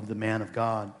asking of the man of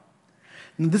God.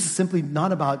 And this is simply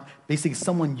not about basically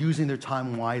someone using their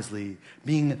time wisely,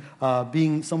 being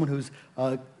someone who's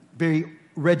very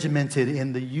regimented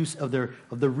in the use of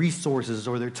the resources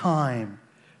or their time.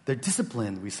 They're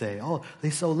disciplined, we say.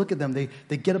 Look at them.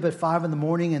 They get up at 5 in the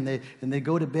morning and they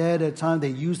go to bed at a time. They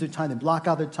use their time. They block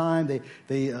out their time.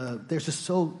 They're just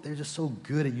so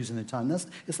good at using their time.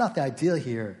 It's not the idea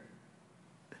here.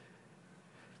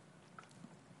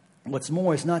 What's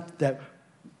more, it's not that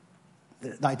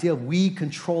the idea of we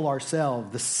control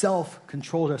ourselves, the self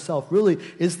controls ourselves. Really,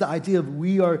 is the idea of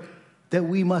that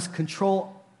we must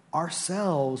control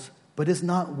ourselves. But it's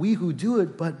not we who do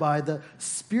it, but by the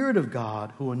Spirit of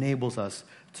God who enables us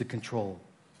to control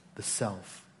the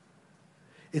self.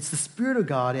 It's the Spirit of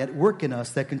God at work in us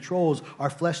that controls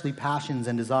our fleshly passions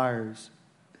and desires.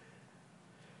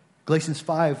 Galatians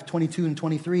 5:22 and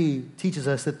 23 teaches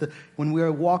us that when we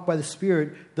are walked by the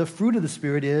Spirit, the fruit of the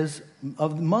Spirit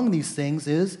among these things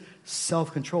is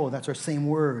self-control. That's our same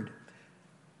word.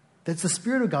 That's the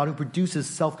Spirit of God who produces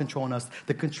self-control in us,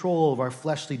 the control of our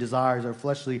fleshly desires, our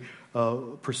fleshly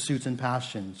pursuits and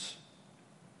passions.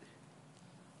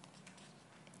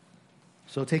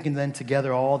 So taking then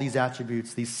together all these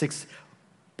attributes, these 6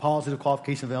 positive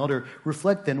qualifications of an elder,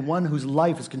 reflect then one whose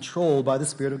life is controlled by the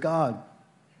Spirit of God.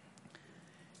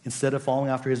 Instead of following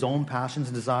after his own passions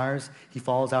and desires, he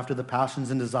follows after the passions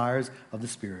and desires of the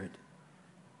Spirit.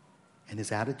 And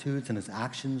his attitudes and his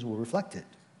actions will reflect it.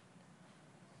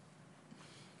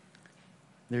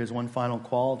 There's one final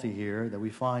quality here that we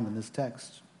find in this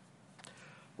text.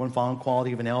 One final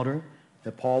quality of an elder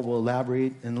that Paul will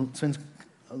elaborate and spends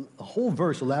a whole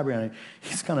verse elaborating on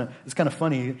it. It's kind of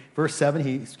funny. Verse 7,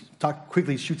 he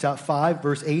quickly shoots out 5.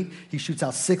 Verse 8, he shoots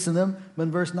out 6 of them. But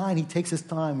in verse 9, he takes his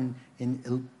time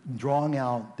in drawing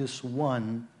out this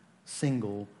one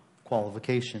single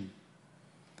qualification.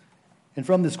 And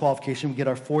from this qualification, we get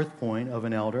our 4th point of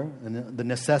an elder. And the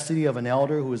necessity of an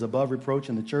elder who is above reproach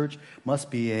in the church must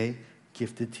be a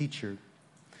gifted teacher.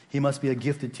 He must be a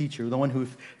gifted teacher, the one who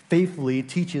faithfully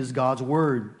teaches God's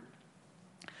word.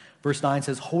 Verse 9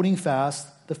 says, holding fast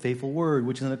the faithful word,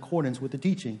 which is in accordance with the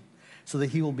teaching, so that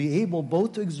he will be able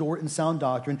both to exhort in sound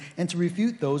doctrine and to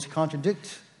refute those who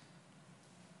contradict.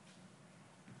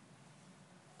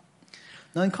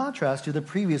 Now, in contrast to the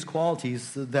previous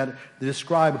qualities that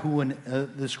describe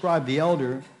the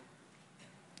elder,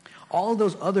 all of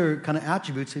those other kind of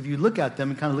attributes, if you look at them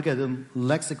and kind of look at them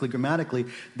lexically, grammatically,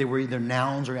 they were either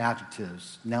nouns or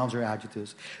adjectives.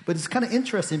 But it's kind of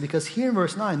interesting because here in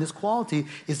verse 9, this quality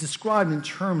is described in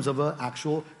terms of an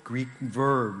actual Greek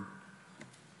verb.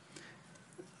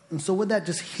 And so what that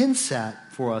just hints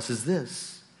at for us is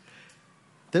this: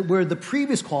 that where the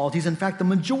previous qualities, in fact, the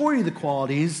majority of the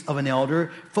qualities of an elder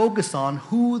focus on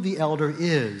who the elder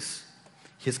is,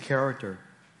 his character.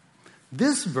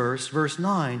 This verse, verse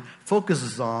 9,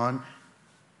 focuses on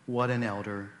what an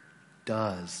elder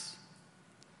does,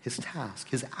 his task,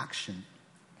 his action.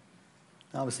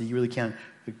 Obviously, you really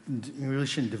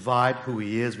shouldn't divide who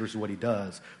he is versus what he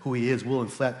does. Who he is will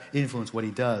influence what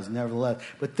he does, nevertheless.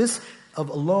 But this of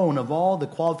all the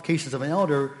qualifications of an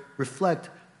elder reflect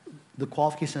the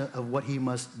qualification of what he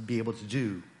must be able to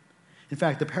do. In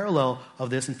fact, the parallel of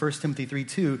this in 1 Timothy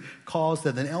 3:2 calls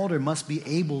that an elder must be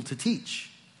able to teach.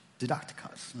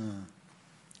 Didaktikos.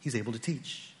 He's able to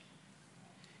teach.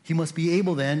 He must be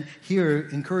able then, here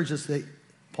encourages that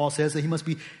Paul says that he must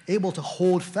be able to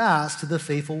hold fast to the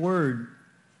faithful word.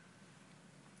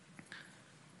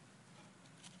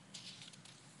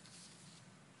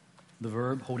 The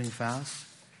verb holding fast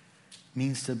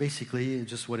means to basically,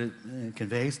 just what it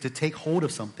conveys, to take hold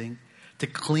of something, to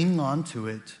cling on to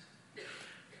it.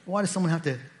 Why does someone have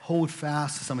to hold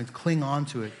fast to something, to cling on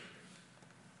to it?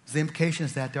 The implication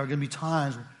is that there are going to be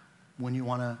times when you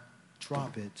want to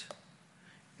drop it.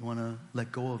 You want to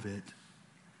let go of it.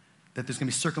 that there's going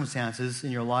to be circumstances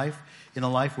in your life, in a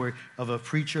life where of a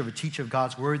preacher, of a teacher of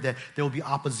God's word, that there will be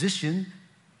opposition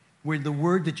where the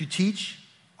word that you teach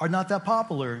are not that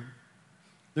popular.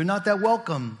 They're not that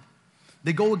welcome.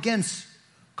 They go against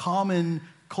common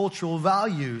cultural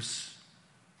values.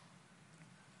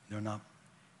 They're not.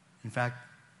 In fact,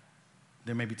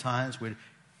 there may be times where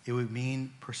it would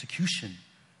mean persecution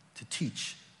to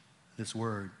teach this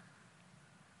word.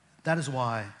 That is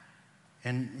why.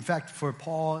 And in fact, for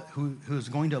Paul, who is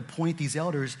going to appoint these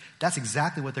elders, that's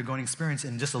exactly what they're going to experience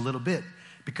in just a little bit.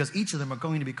 Because each of them are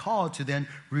going to be called to then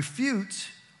refute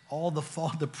all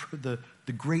the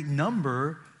great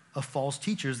number of false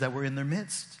teachers that were in their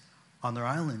midst on their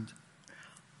island.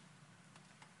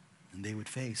 And they would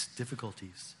face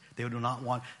difficulties. They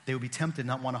would be tempted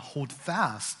not want to hold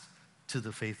fast to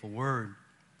the faithful word.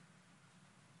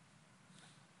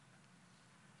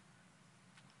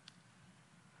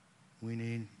 We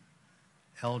need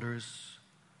elders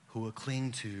who will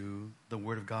cling to the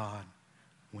word of God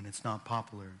when it's not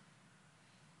popular.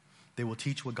 They will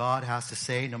teach what God has to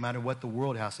say no matter what the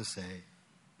world has to say.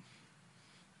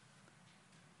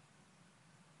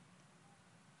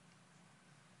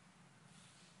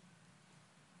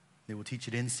 They will teach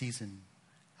it in season,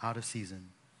 out of season.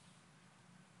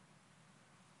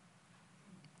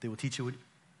 They will teach it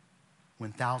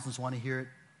when thousands want to hear it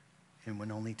and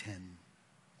when only 10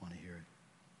 want to hear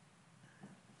it.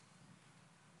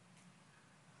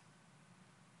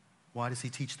 Why does he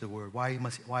teach the word? Why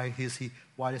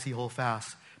does he hold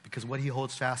fast? Because what he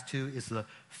holds fast to is the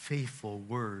faithful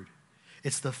word.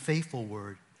 It's the faithful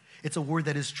word. It's a word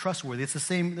that is trustworthy. It's the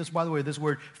same, by the way, this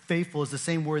word faithful is the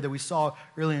same word that we saw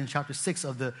earlier in chapter 6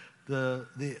 of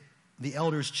the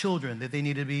elders' children, that they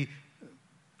need to be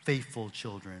faithful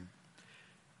children.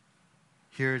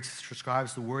 Here it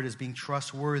describes the word as being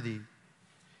trustworthy,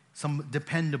 some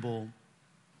dependable.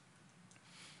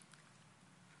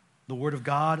 The word of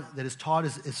God that is taught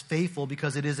is faithful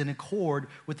because it is in accord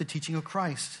with the teaching of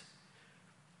Christ.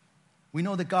 We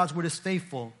know that God's word is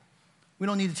faithful. We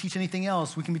don't need to teach anything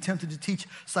else. We can be tempted to teach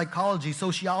psychology,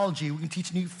 sociology. We can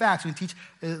teach new facts. We can teach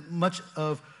much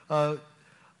of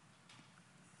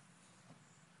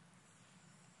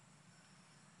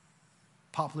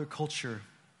popular culture,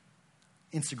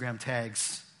 Instagram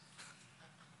tags.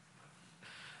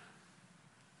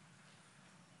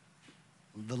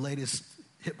 The latest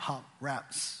hip-hop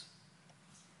raps.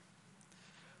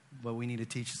 What we need to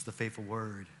teach is the faithful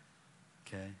word.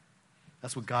 Okay?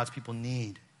 That's what God's people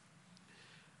need.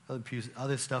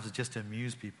 Other stuff is just to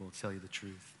amuse people, to tell you the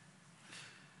truth.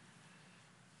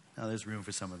 Now, there's room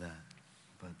for some of that.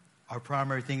 But our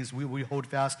primary thing is we hold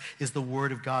fast is the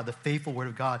word of God, the faithful word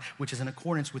of God, which is in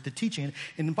accordance with the teaching.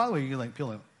 And by the way, you're like, people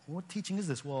are like, what teaching is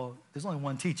this? Well, there's only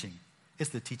one teaching.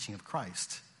 It's the teaching of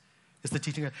Christ. It's the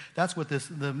teaching. That's what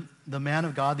the man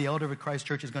of God, the elder of Christ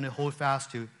Church, is going to hold fast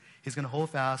to. He's going to hold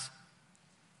fast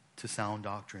to sound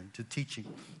doctrine, to teaching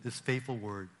this faithful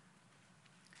word.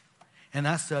 And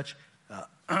as such,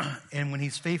 and when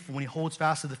he's faithful, when he holds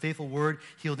fast to the faithful word,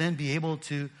 he'll then be able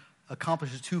to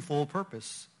accomplish a twofold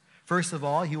purpose. First of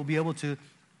all, he will be able to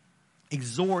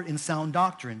exhort in sound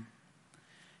doctrine.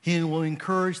 He will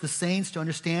encourage the saints to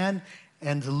understand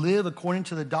and to live according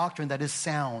to the doctrine that is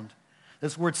sound.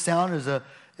 This word sound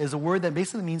is a word that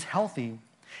basically means healthy.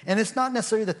 And it's not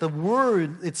necessarily that the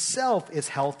word itself is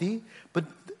healthy, but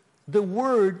the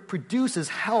word produces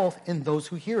health in those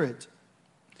who hear it.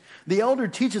 The elder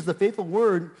teaches the faithful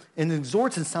word and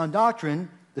exhorts in sound doctrine,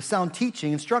 the sound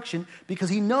teaching, instruction,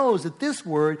 because he knows that this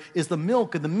word is the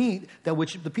milk and the meat that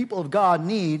which the people of God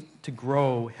need to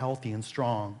grow healthy and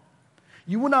strong.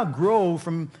 You will not grow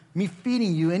from me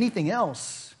feeding you anything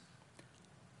else.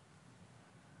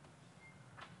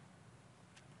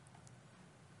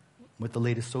 What the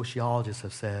latest sociologists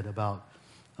have said about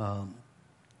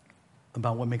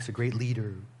what makes a great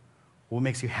leader, what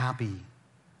makes you happy.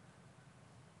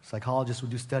 Psychologists will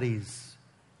do studies,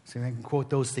 so I can quote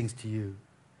those things to you.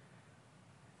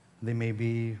 They may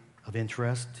be of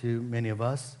interest to many of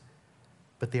us,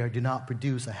 but they do not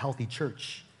produce a healthy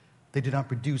church. They do not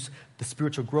produce the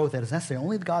spiritual growth that is necessary.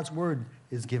 Only God's word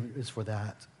is for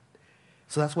that.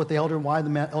 So that's what why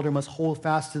the elder must hold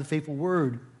fast to the faithful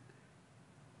word.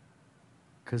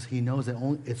 Because he knows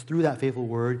that it's through that faithful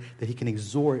word that he can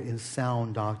exhort in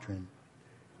sound doctrine.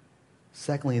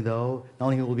 Secondly, though, not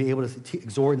only will he be able to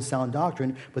exhort in sound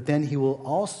doctrine, but then he will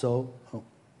also,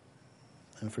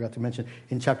 I forgot to mention,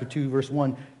 in chapter 2, verse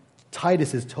 1,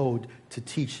 Titus is told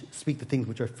to speak the things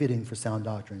which are fitting for sound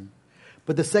doctrine.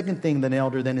 But the second thing that an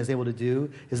elder then is able to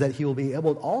do is that he will be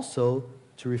able also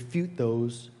to refute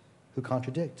those who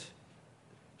contradict.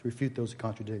 To refute those who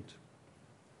contradict.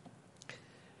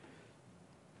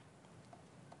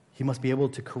 He must be able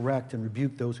to correct and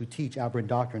rebuke those who teach aberrant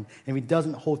doctrine. And if he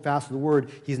doesn't hold fast to the word,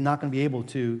 he's not going to be able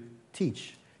to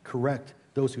teach, correct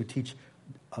those who teach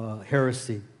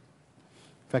heresy. In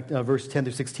fact, verse 10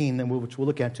 through 16, which we'll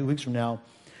look at 2 weeks from now,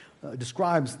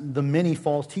 describes the many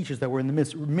false teachers that were in the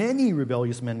midst. Many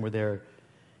rebellious men were there.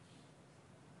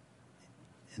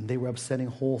 And they were upsetting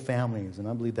whole families. And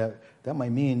I believe that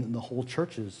might mean the whole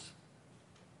churches.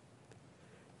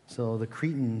 So the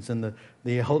Cretans and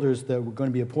the elders that were going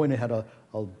to be appointed had a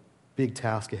big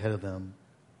task ahead of them.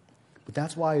 But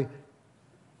that's why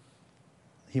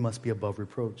he must be above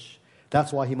reproach.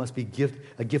 That's why he must be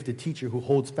a gifted teacher who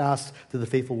holds fast to the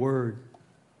faithful word.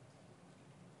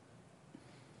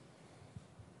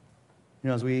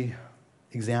 As we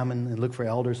examine and look for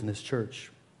elders in this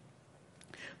church,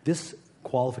 this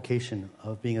qualification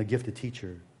of being a gifted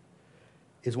teacher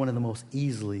is one of the most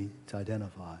easily to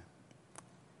identify.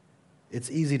 It's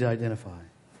easy to identify.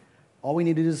 All we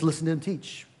need to do is listen to him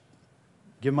teach.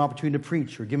 Give him an opportunity to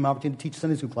preach, or give him an opportunity to teach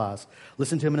Sunday school class.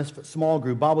 Listen to him in a small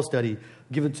group, Bible study.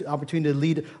 Give him an opportunity to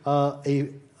lead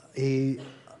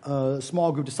a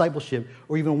small group discipleship,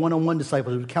 or even one-on-one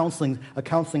discipleship, a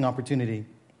counseling opportunity.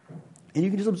 And you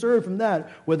can just observe from that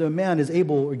whether a man is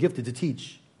able or gifted to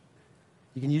teach.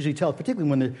 You can usually tell, particularly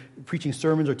when they're preaching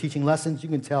sermons or teaching lessons, you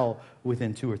can tell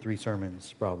within 2 or 3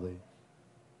 sermons, probably.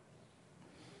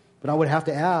 But I would have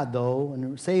to add, though,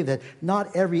 and say that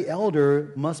not every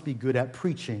elder must be good at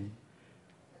preaching.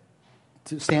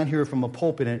 To stand here from a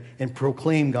pulpit and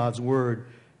proclaim God's word.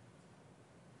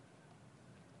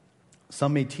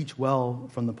 Some may teach well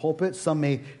from the pulpit. Some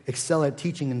may excel at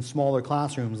teaching in smaller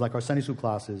classrooms, like our Sunday school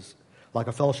classes, like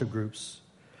our fellowship groups.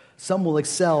 Some will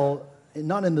excel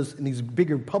not in these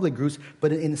bigger public groups,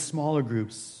 but in smaller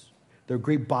groups. They're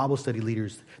great Bible study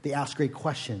leaders. They ask great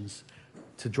questions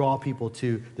to draw people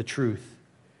to the truth.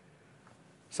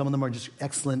 Some of them are just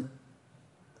excellent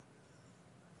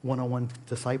one-on-one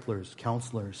disciplers,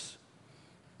 counselors.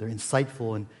 They're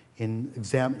insightful in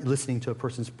listening to a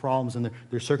person's problems and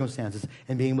their circumstances,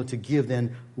 and being able to give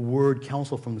then word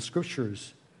counsel from the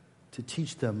scriptures to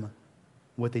teach them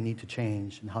what they need to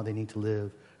change and how they need to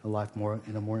live a life more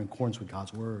in accordance with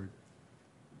God's word.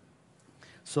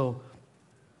 So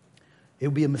it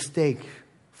would be a mistake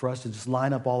for us to just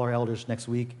line up all our elders next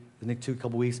week, the next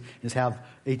couple weeks, and just have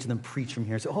each of them preach from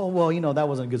here. Say, oh, well, that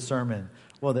wasn't a good sermon.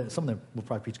 Well, some of them will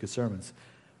probably preach good sermons,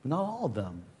 but not all of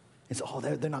them. And so,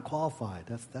 they're not qualified.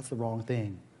 That's the wrong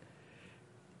thing.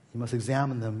 You must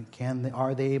examine them.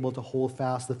 Are they able to hold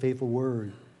fast the faithful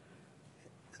word?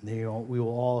 And we will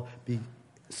all be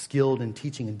skilled in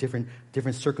teaching in different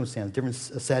circumstances, different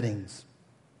settings.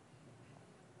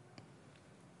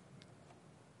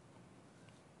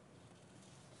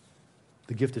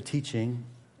 The gift of teaching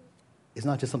is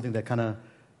not just something that kind of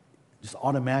just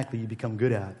automatically you become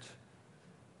good at.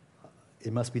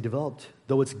 It must be developed.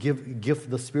 Though it's a gift of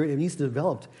the Spirit, it needs to be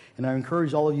developed. And I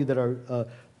encourage all of you that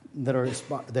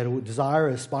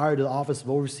aspire to the office of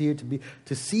overseer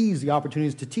to seize the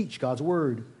opportunities to teach God's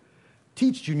word.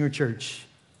 Teach junior church.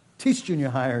 Teach junior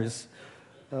hires.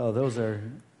 Oh, those are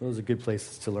good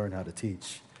places to learn how to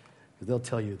teach. They'll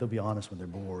tell you, they'll be honest when they're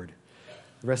bored.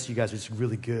 The rest of you guys are just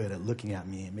really good at looking at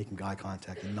me and making eye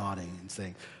contact and nodding and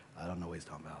saying, I don't know what he's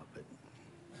talking about, but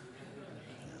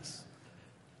yes.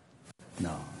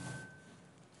 No.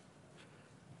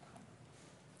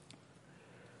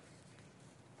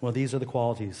 Well, these are the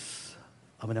qualities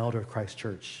of an elder of Christ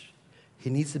Church.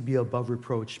 He needs to be above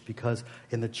reproach because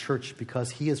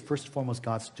he is first and foremost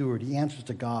God's steward. He answers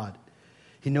to God.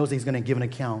 He knows that he's going to give an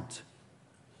account.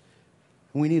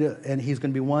 And he's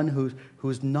going to be one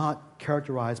who's not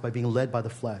characterized by being led by the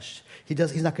flesh.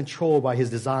 He's not controlled by his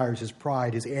desires, his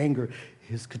pride, his anger,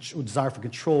 his desire for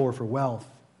control or for wealth.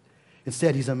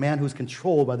 Instead, he's a man who's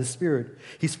controlled by the Spirit.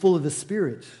 He's full of the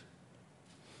Spirit.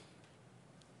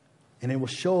 And it will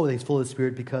show that he's full of the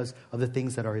Spirit because of the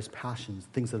things that are his passions,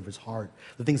 the things that are of his heart,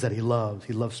 the things that he loves.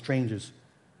 He loves strangers.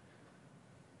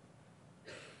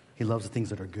 He loves the things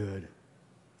that are good.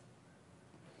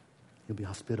 He'll be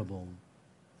hospitable.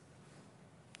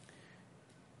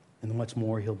 And much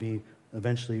more, he'll be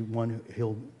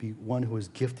one who is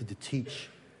gifted to teach,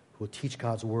 who will teach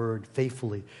God's word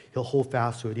faithfully. He'll hold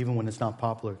fast to it even when it's not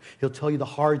popular. He'll tell you the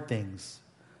hard things.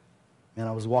 Man,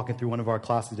 I was walking through one of our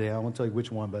classes today. I won't tell you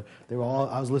which one, but I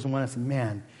was listening to one and I said,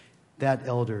 man, that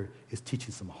elder is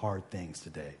teaching some hard things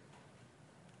today.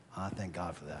 I thank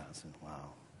God for that. I said,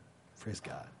 wow, praise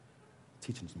God.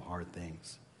 Teaching some hard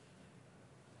things.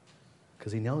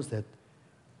 Because he knows that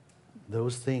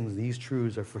those things, these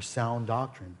truths are for sound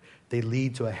doctrine. They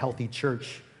lead to a healthy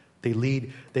church They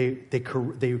lead, they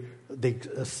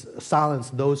silence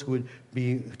those who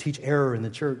would teach error in the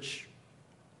church.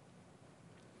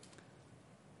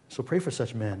 So pray for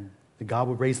such men, that God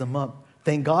would raise them up.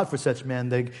 Thank God for such men,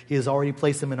 that He has already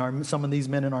placed them some of these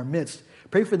men in our midst.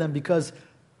 Pray for them because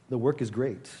the work is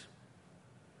great.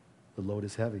 The load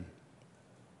is heavy.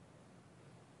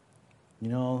 You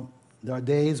know, there are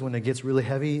days when it gets really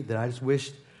heavy that I just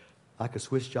wish I could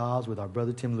switch jobs with our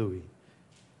brother Tim Louie.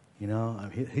 You know, I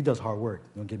mean, he does hard work.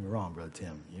 Don't get me wrong, Brother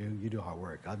Tim. You do hard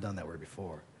work. I've done that work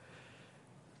before.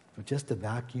 But just to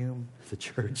vacuum the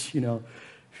church, you know,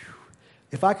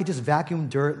 if I could just vacuum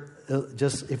dirt,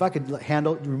 if I could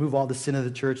remove all the sin of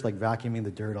the church, like vacuuming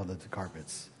the dirt on the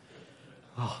carpets.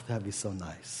 Oh, that'd be so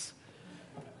nice.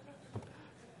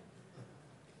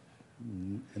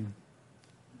 And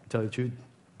to tell you the truth,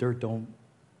 dirt don't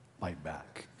bite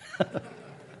back.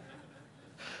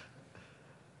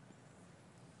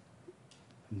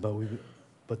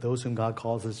 But those whom God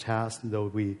calls as task, though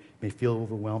we may feel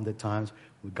overwhelmed at times,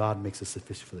 God makes us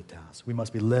sufficient for the task. We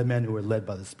must be men who are led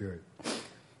by the Spirit.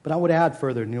 But I would add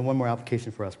further, one more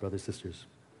application for us, brothers and sisters.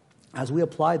 As we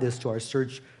apply this to our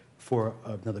search for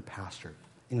another pastor,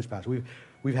 English pastor,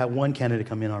 we've had one candidate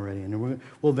come in already, and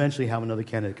we'll eventually have another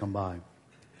candidate come by.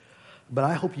 But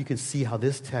I hope you can see how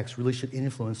this text really should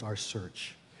influence our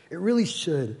search. It really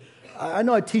should. I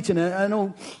know I teach, and I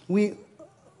know we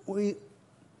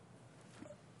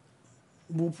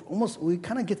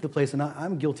kind of get to the place, and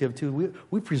I'm guilty of it too.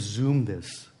 We presume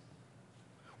this.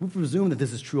 We presume that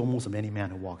this is true almost of any man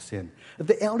who walks in. If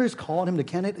the elders called him the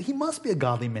candidate, he must be a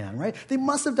godly man, right? They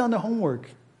must have done their homework.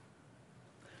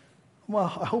 Well,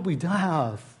 I hope we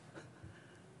have.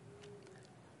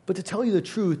 But to tell you the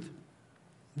truth,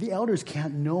 the elders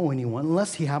can't know anyone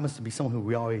unless he happens to be someone who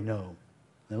we already know.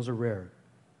 Those are rare.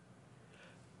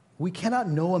 We cannot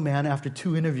know a man after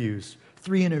 2 interviews,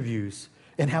 3 interviews,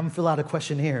 and have him fill out a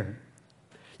questionnaire.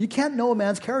 You can't know a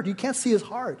man's character. You can't see his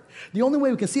heart. The only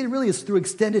way we can see it really is through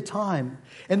extended time.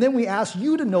 And then we ask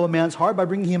you to know a man's heart by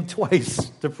bringing him twice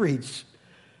to preach.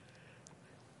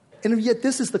 And yet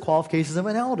this is the qualifications of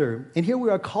an elder. And here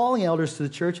we are calling elders to the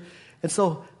church. And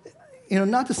so,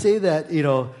 not to say that,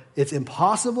 it's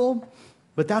impossible,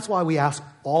 but that's why we ask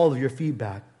all of your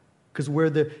feedback. Because where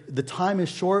the time is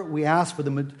short, we ask for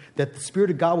that the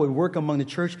Spirit of God would work among the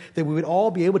church, that we would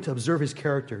all be able to observe His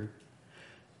character.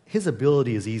 His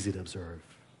ability is easy to observe.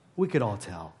 We could all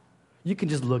tell. You can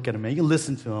just look at him, man. You can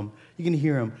listen to him. You can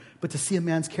hear him. But to see a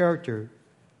man's character,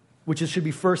 which should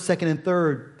be first, second, and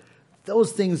third,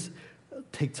 those things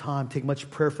take time, take much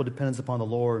prayerful dependence upon the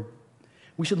Lord.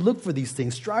 We should look for these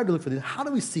things, strive to look for these. How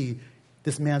do we see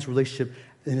this man's relationship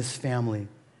in his family?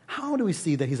 How do we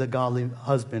see that he's a godly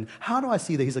husband? How do I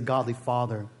see that he's a godly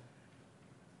father?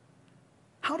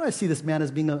 How do I see this man as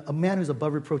being a man who's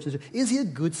above reproach? Is he a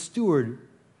good steward?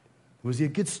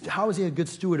 How is he a good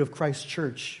steward of Christ's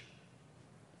church?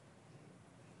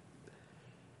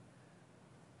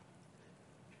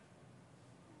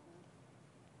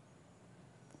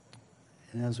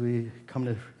 And as we come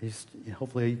to,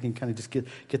 hopefully you can kind of just get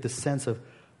the sense of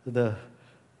the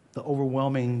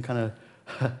overwhelming kind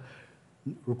of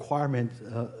requirement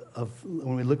of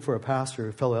when we look for a pastor,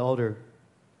 a fellow elder,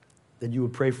 that you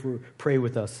would pray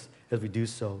with us as we do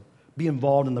so. Be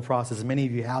involved in the process, as many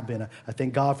of you have been. I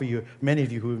thank God for you, many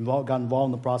of you who got involved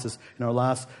in the process in our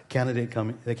last candidate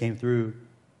that came through.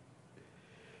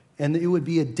 And it would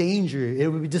be a danger,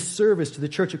 it would be disservice to the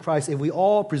Church of Christ if we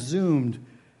all presumed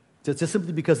that just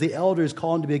simply because the elders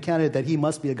called him to be a candidate that he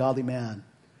must be a godly man.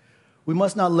 We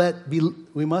must not let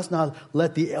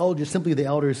the elders, simply the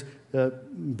elders,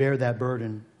 bear that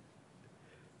burden.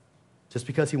 Just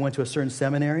because he went to a certain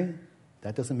seminary,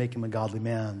 that doesn't make him a godly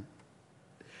man.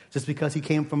 Just because he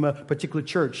came from a particular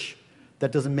church,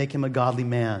 that doesn't make him a godly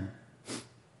man.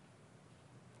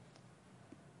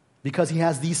 Because he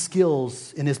has these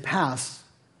skills in his past,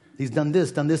 he's done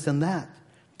this, and that.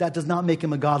 That does not make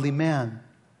him a godly man.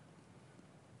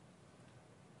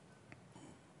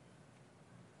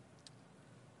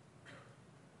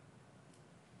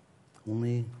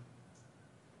 Only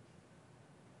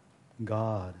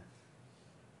God,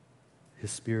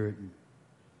 His Spirit,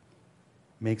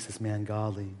 makes this man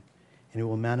godly. And it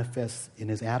will manifest in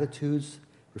his attitudes,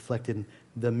 reflected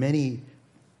in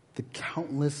the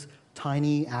countless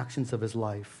tiny actions of his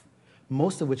life,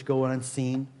 most of which go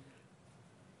unseen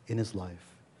in his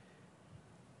life.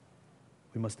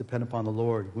 We must depend upon the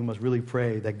Lord. We must really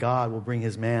pray that God will bring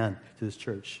His man to this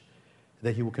church,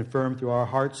 that He will confirm through our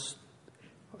hearts,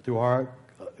 through our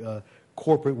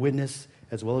corporate witness,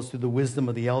 as well as through the wisdom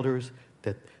of the elders,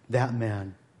 that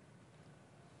man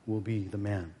will be the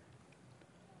man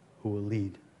who will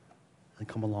lead and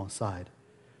come alongside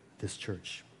this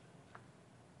church.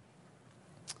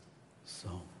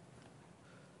 So,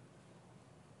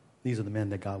 these are the men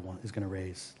that God is going to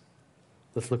raise.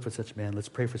 Let's look for such men. Let's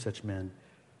pray for such men.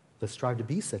 Let's strive to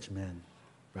be such men,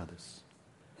 brothers.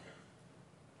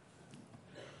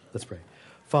 Let's pray.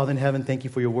 Father in heaven, thank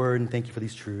you for your word and thank you for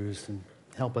these truths. And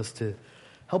help us to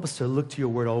look to your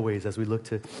word always as we look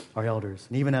to our elders.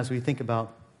 And even as we think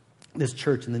about this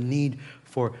church and the need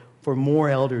for more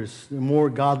elders, more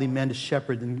godly men to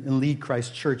shepherd and lead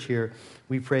Christ's church here,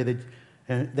 we pray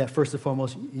that first and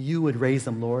foremost, you would raise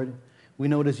them, Lord. We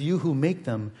know it is you who make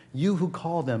them, you who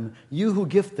call them, you who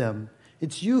gift them.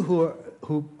 It's you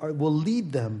who will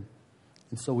lead them.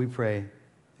 And so we pray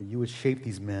that you would shape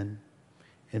these men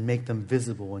and make them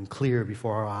visible and clear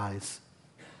before our eyes.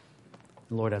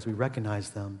 And Lord, as we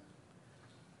recognize them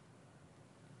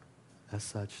as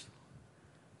such,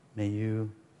 may you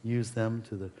use them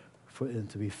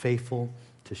to be faithful,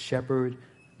 to shepherd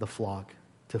the flock,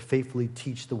 to faithfully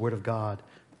teach the word of God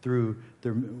through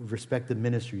their respective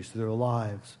ministries, through their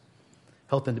lives.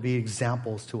 Help them to be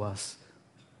examples to us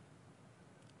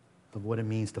of what it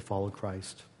means to follow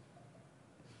Christ.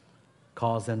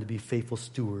 Cause them to be faithful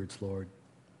stewards, Lord,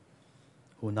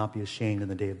 who will not be ashamed in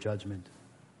the day of judgment.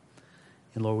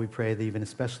 And Lord, we pray that even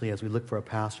especially as we look for a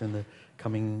pastor in the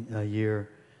coming year,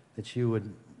 that you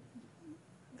would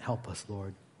help us,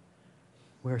 Lord.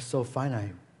 We're so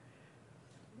finite.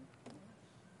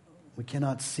 We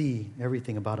cannot see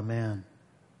everything about a man.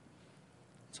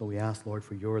 So we ask, Lord,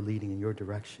 for your leading and your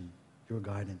direction, your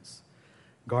guidance.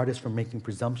 Guard us from making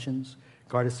presumptions.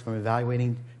 Guard us from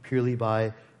evaluating purely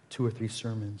by 2 or 3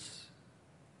 sermons.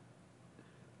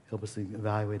 Help us to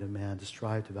evaluate a man, to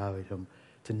strive to evaluate him,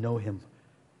 to know him,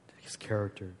 his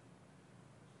character.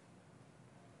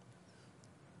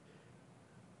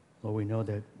 Lord, we know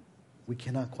that we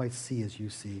cannot quite see as you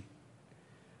see.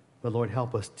 But Lord,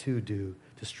 help us to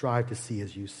strive to see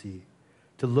as you see,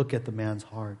 to look at the man's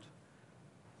heart,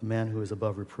 the man who is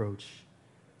above reproach,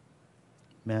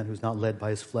 man who's not led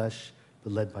by his flesh,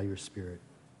 but led by your Spirit.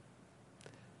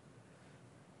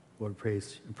 Lord, pray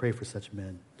for such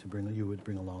men you would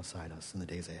bring alongside us in the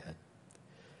days ahead.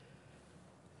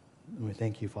 And we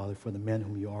thank you, Father, for the men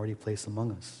whom you already placed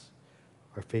among us,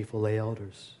 our faithful lay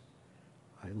elders.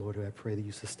 Lord, I pray that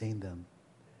you sustain them,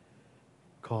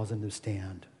 cause them to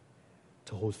stand,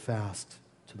 to hold fast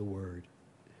to the word,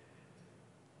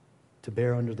 to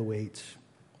bear under the weight,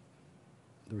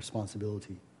 the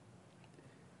responsibility,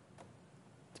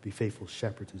 to be faithful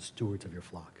shepherds and stewards of your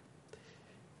flock.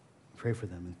 Pray for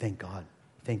them and thank God.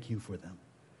 Thank you for them.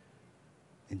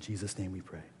 In Jesus' name we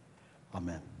pray.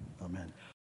 Amen. Amen.